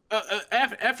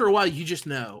 after a while, you just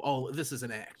know, oh, this is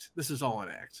an act. This is all an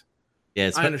act.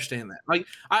 Yeah, I understand that. Like,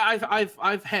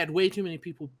 I've had way too many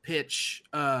people pitch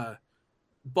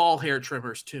ball hair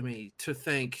trimmers to me to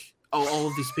think, oh, all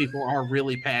of these people are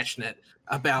really passionate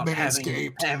about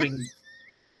having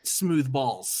smooth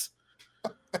balls.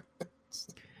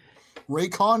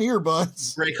 Raycon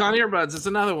earbuds. Raycon earbuds is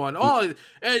another one. Oh,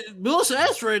 Melissa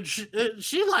Etheridge,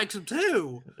 she likes them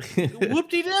too.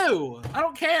 Whoop-de-doo. I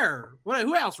don't care.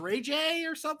 Who else? Ray J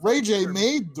or something? Ray J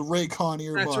made the Raycon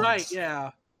earbuds. That's right,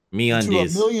 yeah.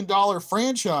 MeUndies. To $1 million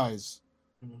franchise.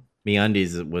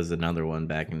 MeUndies was another one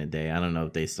back in the day. I don't know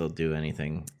if they still do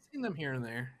anything. I've seen them here and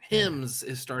there. Hims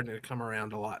is starting to come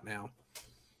around a lot now.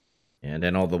 And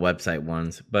then all the website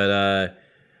ones. But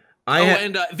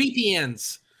and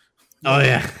VPNs. Oh,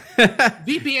 yeah.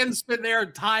 VPNs spend their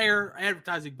entire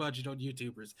advertising budget on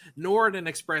YouTubers. Nord and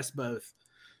Express both.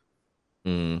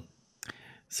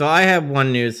 So I have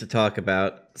one news to talk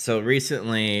about. So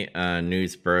recently,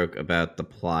 news broke about the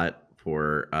plot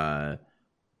for, what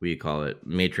do you call it?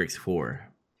 Matrix 4.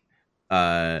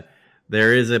 There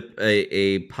is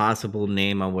a possible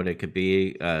name on what it could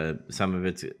be.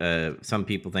 Some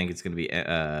people think it's going to be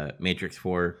Matrix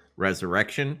 4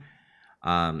 Resurrection.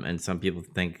 And some people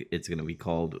think it's going to be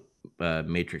called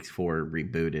Matrix 4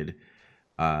 Rebooted.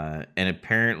 And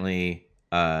apparently,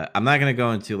 I'm not going to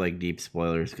go into like deep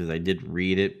spoilers because I did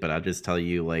read it, but I'll just tell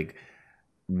you like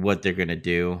what they're going to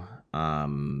do.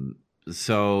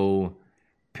 So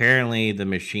apparently the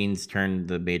machines turned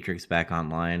the Matrix back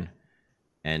online,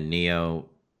 and Neo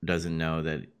doesn't know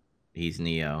that he's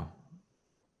Neo.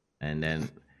 And then,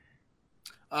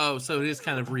 oh, so it is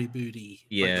kind of rebooty,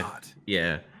 but not.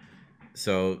 Yeah.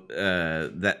 So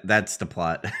that's the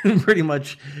plot. Pretty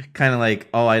much kind of like,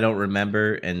 oh, I don't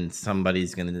remember, and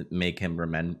somebody's gonna make him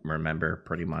remember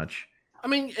pretty much. I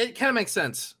mean, it kind of makes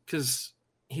sense because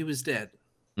he was dead.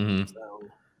 Mm-hmm. So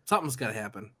something's got to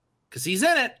happen because he's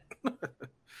in it.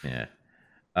 Yeah.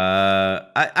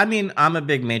 I mean, I'm a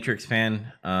big Matrix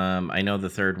fan. I know the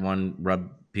third one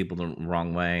rubbed people the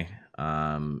wrong way.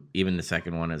 Even the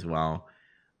second one as well.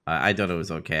 I thought it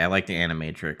was okay. I like the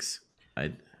Animatrix.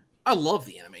 I love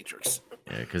the Animatrix.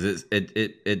 Yeah, because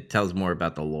it tells more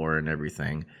about the lore and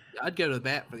everything. I'd go to the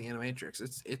bat for the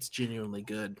Animatrix. It's genuinely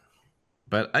good.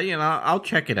 But I'll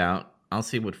check it out. I'll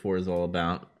see what 4 is all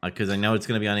about because I know it's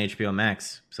going to be on HBO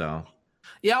Max. So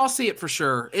yeah, I'll see it for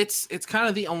sure. It's kind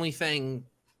of the only thing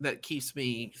that keeps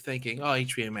me thinking, oh,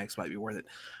 HBO Max might be worth it.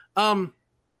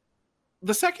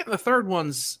 The second and the third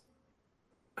ones,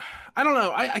 I don't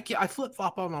know. I flip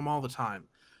flop on them all the time.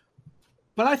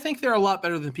 But I think they're a lot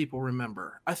better than people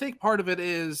remember. I think part of it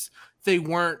is they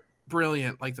weren't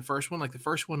brilliant like the first one. Like the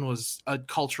first one was a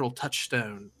cultural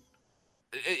touchstone.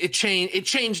 It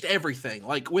changed everything.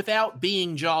 Like without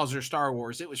being Jaws or Star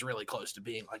Wars, it was really close to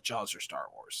being like Jaws or Star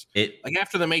Wars. Like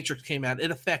after the Matrix came out,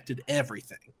 it affected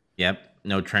everything. Yep.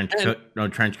 No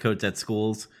trench coats at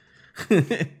schools.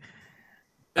 Bullet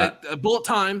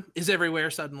time is everywhere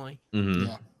suddenly. Mm-hmm.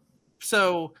 Yeah.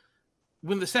 So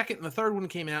when the second and the third one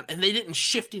came out and they didn't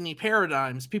shift any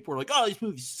paradigms, people were like, oh, these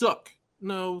movies suck.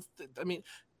 No, I mean,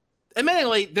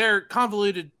 admittedly, they're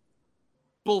convoluted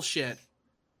bullshit,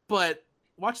 but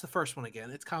watch the first one again.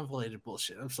 It's convoluted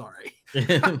bullshit. I'm sorry.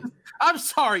 I'm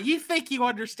sorry. You think you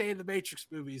understand the Matrix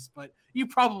movies, but you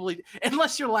probably,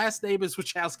 unless your last name is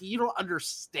Wachowski, you don't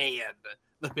understand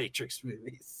the Matrix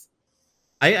movies.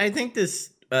 I think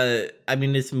this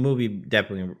this movie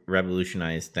definitely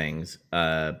revolutionized things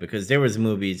because there was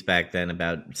movies back then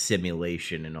about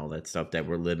simulation and all that stuff that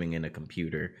we're living in a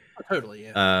computer. Oh, totally,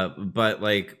 yeah. But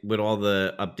like with all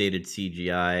the updated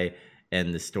CGI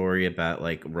and the story about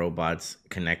like robots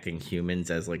connecting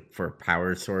humans as like for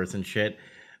power source and shit,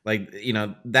 like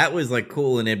that was like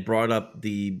cool, and it brought up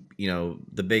the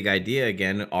the big idea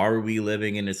again: are we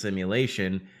living in a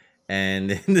simulation?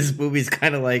 And this movie's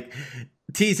kind of like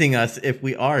teasing us if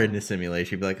we are in a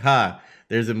simulation. Be like,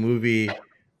 there's a movie,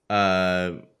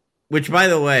 which by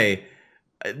the way,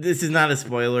 this is not a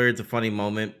spoiler, it's a funny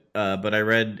moment, but I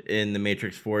read in the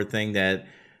Matrix 4 thing that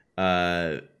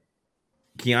Keanu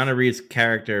Reeves'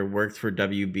 character works for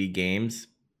WB Games,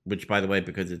 which by the way,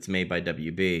 because it's made by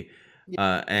WB,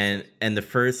 and the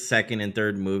first, second, and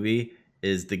third movie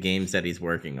is the games that he's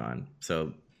working on.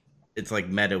 So it's like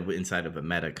meta inside of a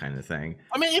meta kind of thing.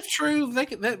 I mean, if true,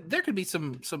 there could be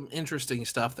some interesting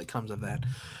stuff that comes of that.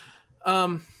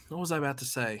 What was I about to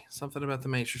say? Something about the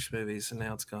Matrix movies, and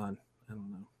now it's gone. I don't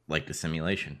know. Like the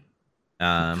simulation.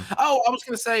 I was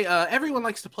going to say, everyone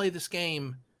likes to play this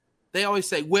game. They always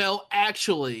say, well,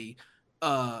 actually,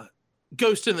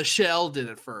 Ghost in the Shell did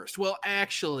it first. Well,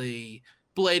 actually,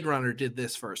 Blade Runner did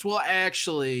this first. Well,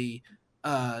 actually,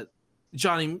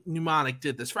 Johnny Mnemonic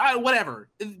did this. Whatever.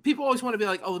 People always want to be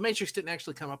like, oh, the Matrix didn't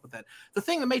actually come up with that. The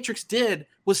thing the Matrix did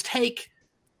was take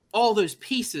all those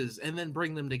pieces and then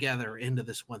bring them together into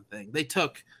this one thing. They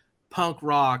took punk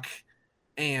rock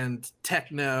and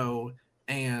techno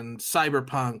and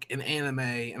cyberpunk and anime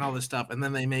and all this stuff, and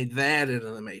then they made that into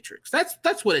the Matrix.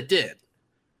 That's what it did.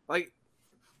 Like,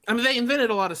 I mean, they invented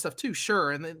a lot of stuff too,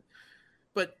 sure,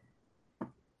 but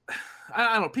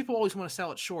I don't know. People always want to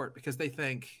sell it short because they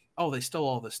think, oh, they stole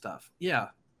all this stuff. Yeah,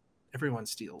 everyone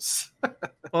steals.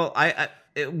 Well,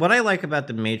 what I like about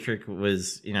the Matrix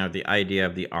was, the idea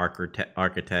of the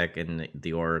architect and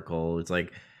the Oracle. It's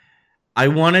like I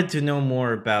wanted to know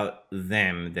more about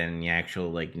them than the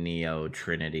actual like Neo,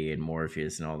 Trinity, and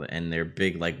Morpheus and all that, and their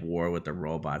big like war with the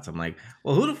robots. I'm like,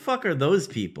 well, who the fuck are those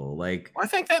people? Like, I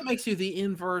think that makes you the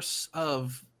inverse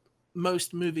of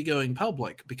most movie-going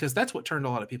public because that's what turned a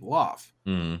lot of people off.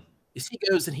 Mm-hmm. Is he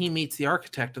goes and he meets the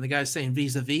architect, and the guy's saying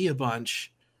vis-a-vis a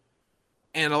bunch,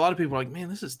 and a lot of people are like, man,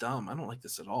 this is dumb. I don't like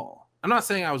this at all. I'm not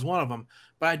saying I was one of them,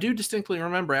 but I do distinctly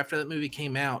remember after that movie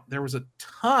came out, there was a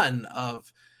ton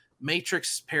of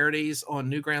Matrix parodies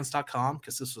on Newgrounds.com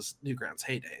because this was Newgrounds'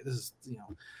 heyday. This is,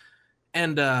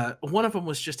 and one of them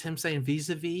was just him saying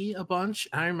vis-a-vis a bunch.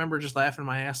 I remember just laughing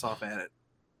my ass off at it.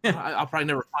 I'll probably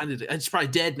never find it. It's probably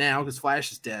dead now because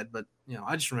Flash is dead, but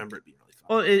I just remember it being really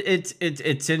Well,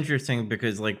 it's interesting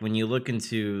because like when you look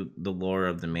into the lore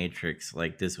of the Matrix,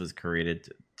 like this was created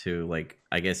to like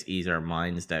I guess ease our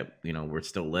minds that we're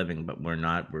still living, but we're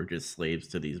not. We're just slaves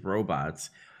to these robots.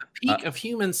 Peak of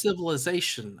human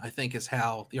civilization, I think, is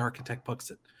how the architect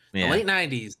puts it. The Yeah. late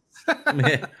 90s.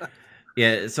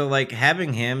 Yeah. So like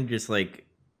having him just like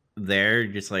there,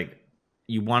 just like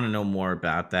you want to know more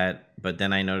about that, but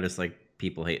then I noticed like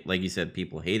people hate, like you said,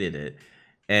 people hated it,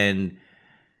 and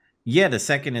yeah, the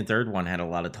second and third one had a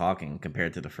lot of talking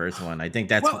compared to the first one. I think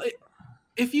that's Well,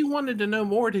 if you wanted to know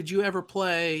more, did you ever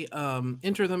play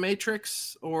Enter the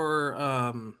Matrix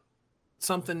or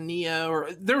something Neo?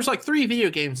 Or there was like 3 video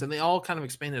games, and they all kind of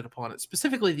expanded upon it.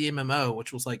 Specifically, the MMO,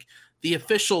 which was like the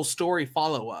official story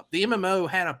follow up. The MMO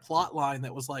had a plot line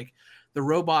that was like the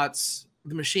robots,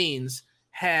 the machines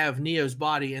have Neo's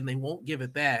body, and they won't give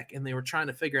it back, and they were trying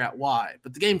to figure out why.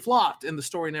 But the game flopped, and the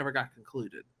story never got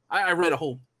concluded. I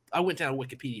went down a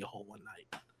Wikipedia hole one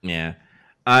night. Yeah.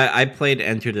 I played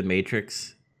Enter the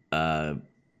Matrix. I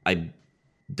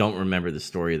don't remember the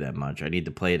story that much. I need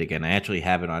to play it again. I actually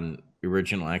have it on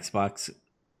original Xbox,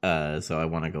 so I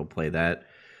want to go play that.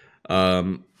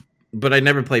 But I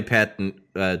never played Path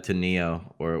to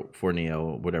Neo or for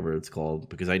Neo, whatever it's called,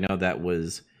 because I know that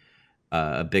was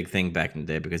a big thing back in the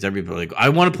day. Because everybody like, I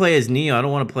want to play as Neo. I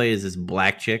don't want to play as this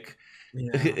black chick.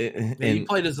 Yeah, and you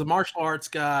played as a martial arts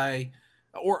guy,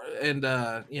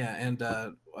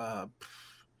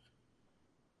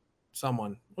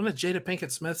 someone. Wasn't it Jada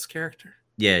Pinkett Smith's character?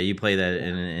 Yeah, you play that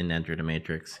in Enter the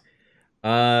Matrix.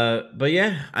 But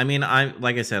yeah, I mean,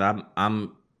 like I said,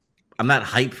 I'm not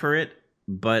hyped for it,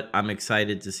 but I'm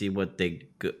excited to see what they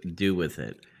do with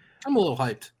it. I'm a little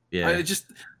hyped. Yeah, the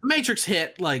Matrix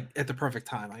hit like at the perfect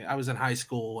time. I was in high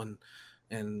school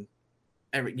and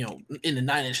every in the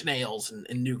 9 Inch Nails and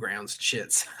Newgrounds and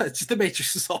shit. It's just the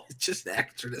Matrix is always just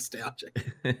extra nostalgic.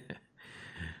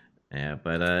 Yeah,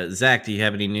 but Zach, do you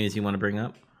have any news you want to bring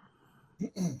up?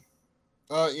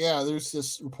 Yeah, there's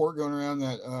this report going around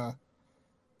that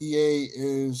EA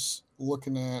is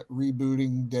looking at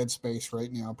rebooting Dead Space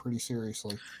right now pretty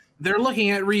seriously. They're looking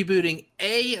at rebooting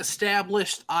a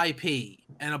established IP,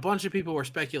 and a bunch of people were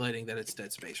speculating that it's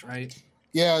Dead Space, right?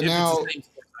 Yeah, now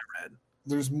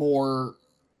there's more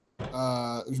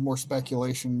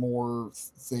speculation, more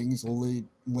things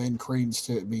lend credence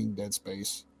to it being Dead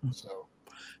Space. So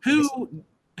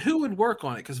who would work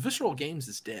on it? Because Visceral Games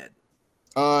is dead.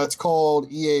 It's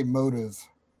called EA Motive.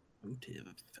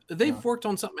 They've worked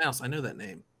on something else. I know that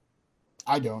name.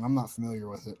 I'm not familiar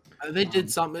with it. They did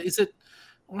something. Is it?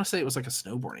 I want to say it was like a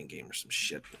snowboarding game or some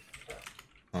shit.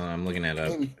 I'm looking at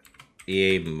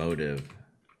EA Motive.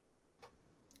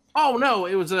 Oh no,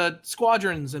 it was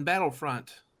Squadrons and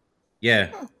Battlefront.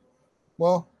 Yeah.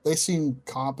 Well, they seem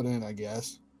competent, I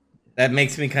guess. That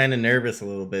makes me kind of nervous a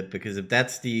little bit because if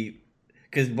that's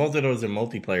because both of those are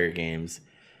multiplayer games,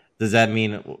 does that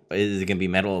mean is it gonna be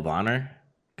Medal of Honor?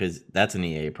 Because that's an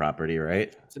EA property,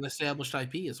 right? It's an established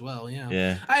IP as well. Yeah.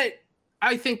 Yeah.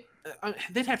 I think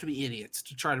they'd have to be idiots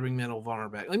to try to bring Medal of Honor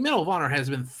back. Like Medal of Honor has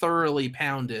been thoroughly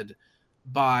pounded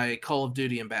by Call of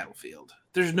Duty and Battlefield.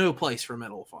 There's no place for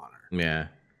Medal of Honor. Yeah.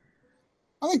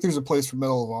 I think there's a place for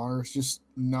Medal of Honor. It's just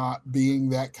not being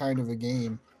that kind of a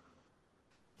game.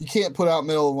 You can't put out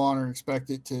Medal of Honor and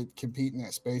expect it to compete in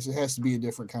that space. It has to be a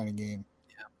different kind of game.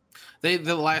 Yeah.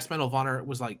 The last Medal of Honor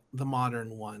was like the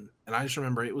modern one. And I just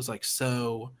remember it was like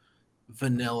so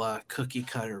vanilla, cookie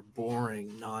cutter,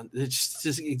 boring, it's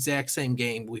just the exact same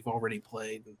game we've already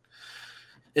played. And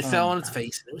it fell on its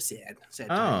face and it was sad. Sad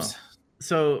times.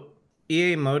 So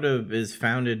EA Motive is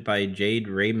founded by Jade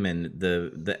Raymond,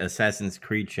 the Assassin's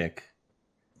Creed chick.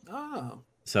 Oh.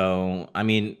 So I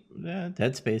mean,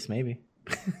 Dead Space maybe.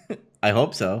 I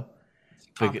hope so.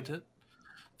 Competent.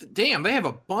 Damn, they have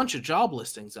a bunch of job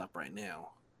listings up right now.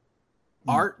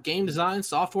 Art, game design,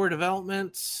 software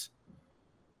developments,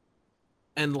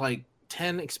 and like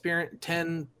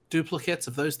 10 duplicates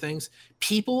of those things.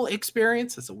 People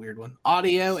experience, that's a weird one.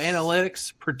 Audio,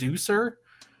 analytics, producer,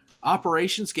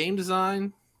 operations, game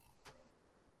design.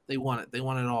 They want it. They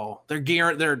want it all. They're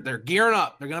gearing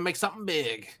up. They're gonna make something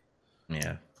big.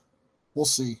 Yeah. We'll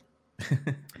see.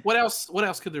 What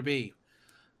else could there be?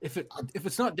 If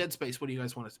it's not Dead Space, what do you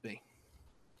guys want it to be?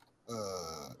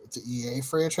 It's an EA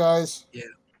franchise. Yeah.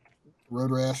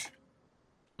 Road Rash.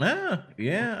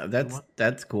 Yeah,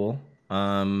 that's cool.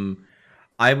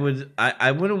 I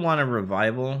wouldn't want a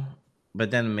revival,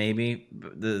 but then maybe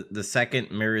the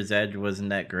second Mirror's Edge wasn't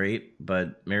that great,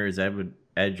 but Mirror's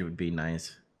Edge would be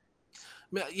nice.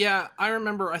 Yeah, I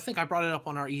remember. I think I brought it up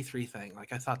on our E3 thing.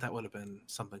 Like I thought that would have been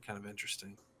something kind of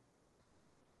interesting.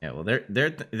 Yeah, well,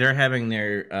 they're having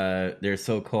their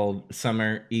so-called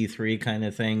summer E3 kind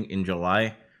of thing in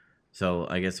July, so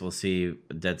I guess we'll see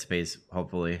Dead Space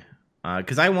hopefully.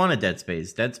 Because I wanted Dead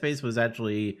Space. Dead Space was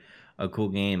actually a cool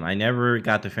game. I never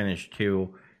got to finish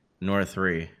 2 nor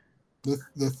 3.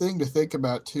 The thing to think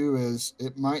about too is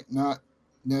it might not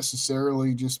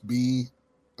necessarily just be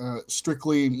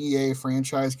strictly an EA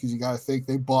franchise, because you got to think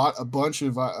they bought a bunch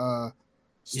of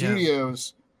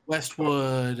studios.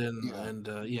 Westwood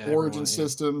Origin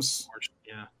Systems.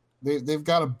 Yeah, they've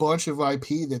got a bunch of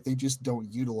IP that they just don't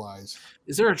utilize.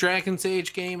 Is there a Dragon's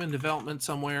Age game in development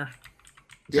somewhere?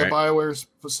 Yeah, BioWare's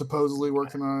supposedly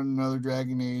working on another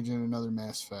Dragon Age and another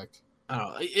Mass Effect. I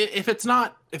don't know. If it's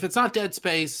not Dead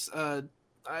Space, I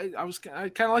kind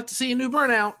of like to see a new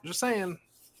Burnout. Just saying.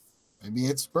 Maybe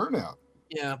it's Burnout.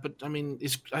 Yeah, but I mean,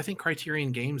 I think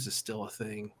Criterion Games is still a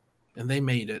thing, and they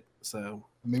made it, so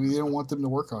maybe they don't want them to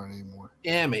work on it anymore.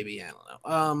 Yeah, maybe, I don't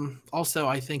know. Also,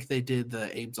 I think they did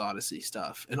the Abe's Odyssey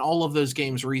stuff, and all of those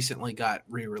games recently got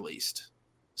re-released,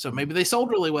 so maybe they sold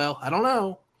really well. I don't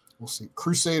know. We'll see.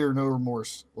 Crusader, No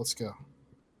Remorse. Let's go.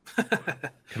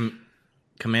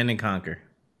 Command and Conquer.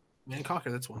 Command and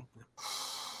Conquer, that's one.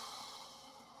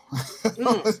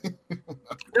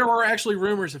 There were actually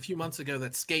rumors a few months ago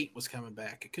that Skate was coming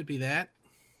back. It could be that.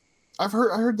 I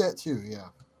heard that too. Yeah.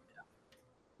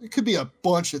 It could be a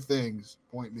bunch of things.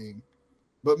 Point being,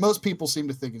 but most people seem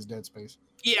to think it's Dead Space.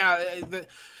 Yeah.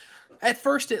 At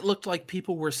first, it looked like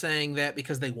people were saying that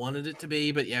because they wanted it to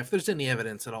be. But yeah, if there's any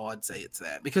evidence at all, I'd say it's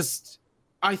that, because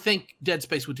I think Dead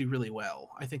Space would do really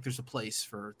well. I think there's a place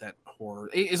for that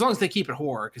horror, as long as they keep it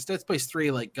horror, because Dead Space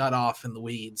 3 got off in the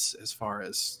weeds as far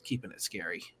as keeping it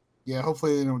scary. Yeah,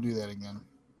 hopefully they don't do that again.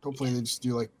 Hopefully they just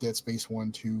do Dead Space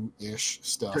 1, 2-ish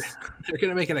stuff. They're going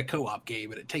to make it a co-op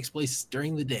game, and it takes place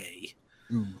during the day.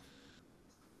 Ooh.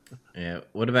 Yeah.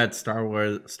 What about Star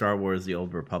Wars: The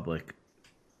Old Republic?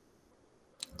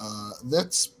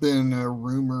 That's been a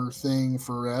rumor thing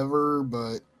forever,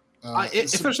 but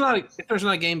if there's not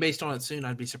a game based on it soon,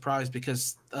 I'd be surprised,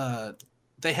 because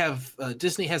they have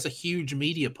Disney has a huge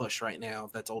media push right now.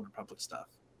 That's Old Republic stuff,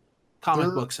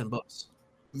 comic books and books.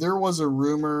 There was a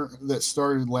rumor that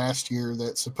started last year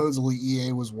that supposedly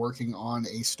EA was working on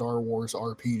a Star Wars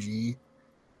RPG,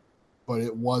 but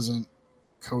it wasn't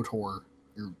KOTOR or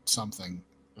something.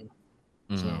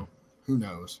 Mm-hmm. So who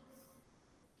knows?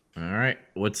 All right.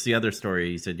 What's the other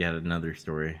story? You said you had another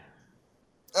story.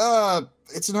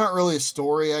 It's not really a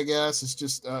story, I guess. It's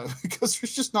just because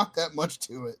there's just not that much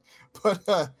to it.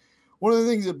 But one of the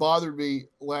things that bothered me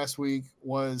last week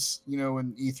was,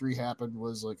 when E3 happened,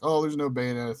 was oh, there's no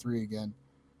Bayonetta 3 again.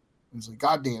 It was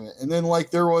God damn it. And then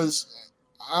there was,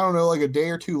 I don't know, a day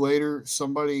or two later,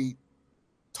 somebody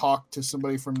talked to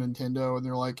somebody from Nintendo, and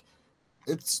they're like,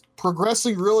 it's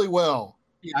progressing really well.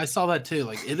 Yeah, I saw that too.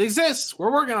 It exists.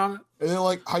 We're working on it. And then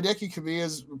Hideki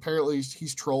Kamiya's, apparently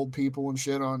he's trolled people and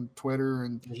shit on Twitter,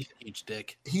 and he's a huge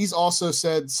dick. He's also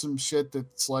said some shit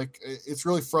that's it's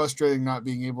really frustrating not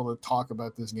being able to talk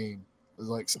about this game.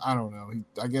 It's I don't know.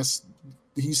 I guess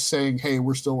he's saying, hey,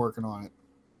 we're still working on it.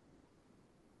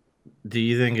 Do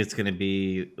you think it's going to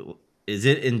be? Is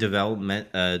it in development?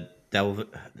 Dev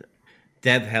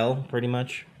hell, pretty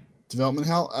much. Development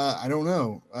hell. I don't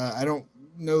know. I don't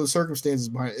know the circumstances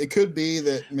behind it. It could be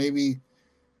that maybe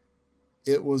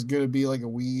it was going to be a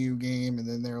Wii U game, and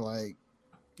then they're like,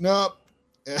 nope.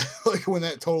 When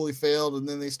that totally failed, and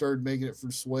then they started making it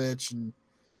for Switch, and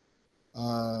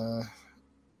I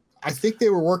think they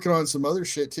were working on some other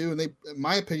shit too, and they, in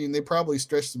my opinion, they probably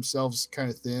stretched themselves kind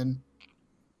of thin,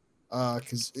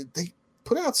 because they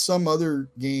put out some other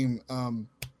game.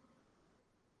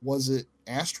 Was it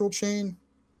Astral Chain?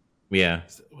 Yeah.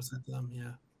 Was that them?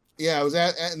 Yeah. Yeah, it was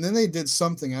and then they did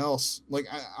something else.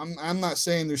 I'm not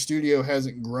saying their studio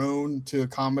hasn't grown to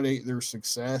accommodate their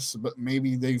success, but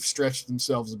maybe they've stretched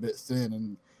themselves a bit thin,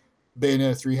 and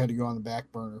Bayonetta 3 had to go on the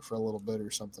back burner for a little bit or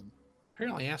something.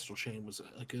 Apparently, Astral Chain was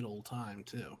a good old time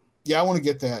too. Yeah, I want to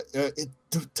get that. It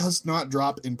does not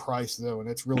drop in price though, and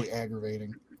it's really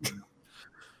aggravating.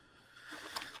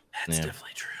 That's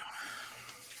definitely true.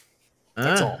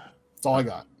 That's all. That's all I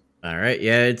got. All right.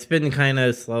 Yeah, it's been kind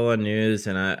of slow on news,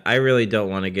 and I really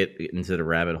don't want to get into the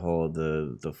rabbit hole of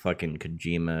the fucking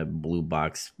Kojima blue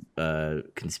box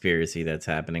conspiracy that's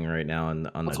happening right now.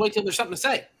 Let's wait till there's something to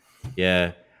say.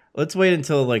 Yeah. Let's wait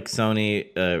until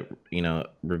Sony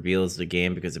reveals the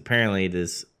game, because apparently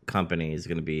this company is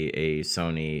going to be a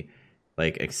Sony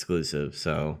exclusive.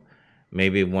 So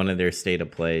maybe one of their state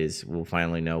of plays, we'll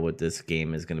finally know what this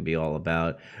game is going to be all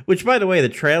about. Which, by the way, the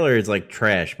trailer is like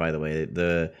trash. By the way,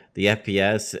 the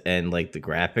FPS and like the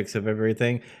graphics of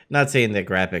everything. Not saying that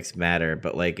graphics matter,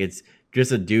 but like it's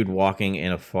just a dude walking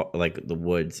in like the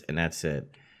woods, and that's it.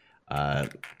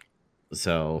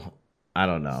 So I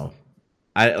don't know.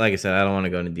 Like I said, I don't want to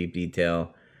go into deep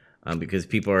detail because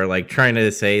people are like trying to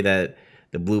say that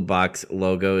the blue box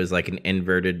logo is like an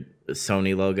inverted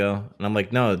Sony logo, and I'm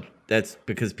like, no. That's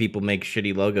because people make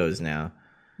shitty logos now.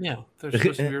 Yeah, they're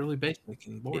supposed to be really basic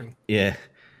and boring. Yeah.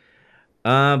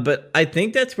 But I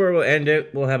think that's where we'll end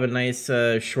it. We'll have a nice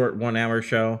short 1 hour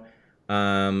show.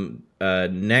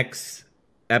 Next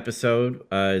episode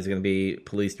is going to be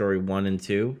Police Story 1 and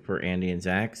 2 for Andy and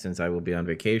Zach, since I will be on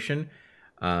vacation.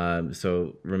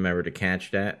 So remember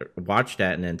to watch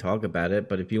that, and then talk about it.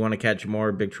 But if you want to catch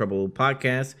more Big Trouble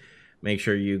podcasts, make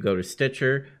sure you go to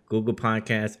Stitcher, Google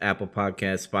Podcasts, Apple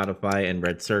Podcasts, Spotify, and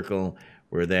Red Circle.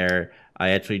 We're there.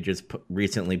 I actually just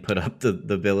recently put up the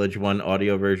Village One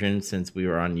audio version since we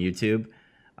were on YouTube,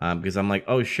 because I'm like,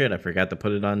 oh shit, I forgot to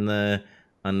put it on the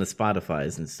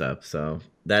Spotify's and stuff. So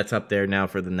that's up there now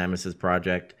for the Nemesis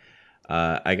project.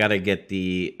 I gotta get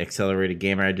the Accelerated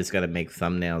Gamer. I just gotta make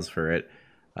thumbnails for it,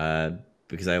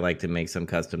 because I like to make some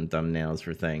custom thumbnails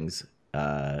for things.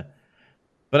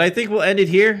 But I think we'll end it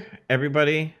here,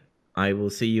 everybody. I will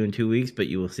see you in 2 weeks, but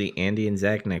you will see Andy and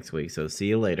Zach next week. So see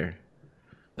you later.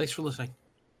 Thanks for listening.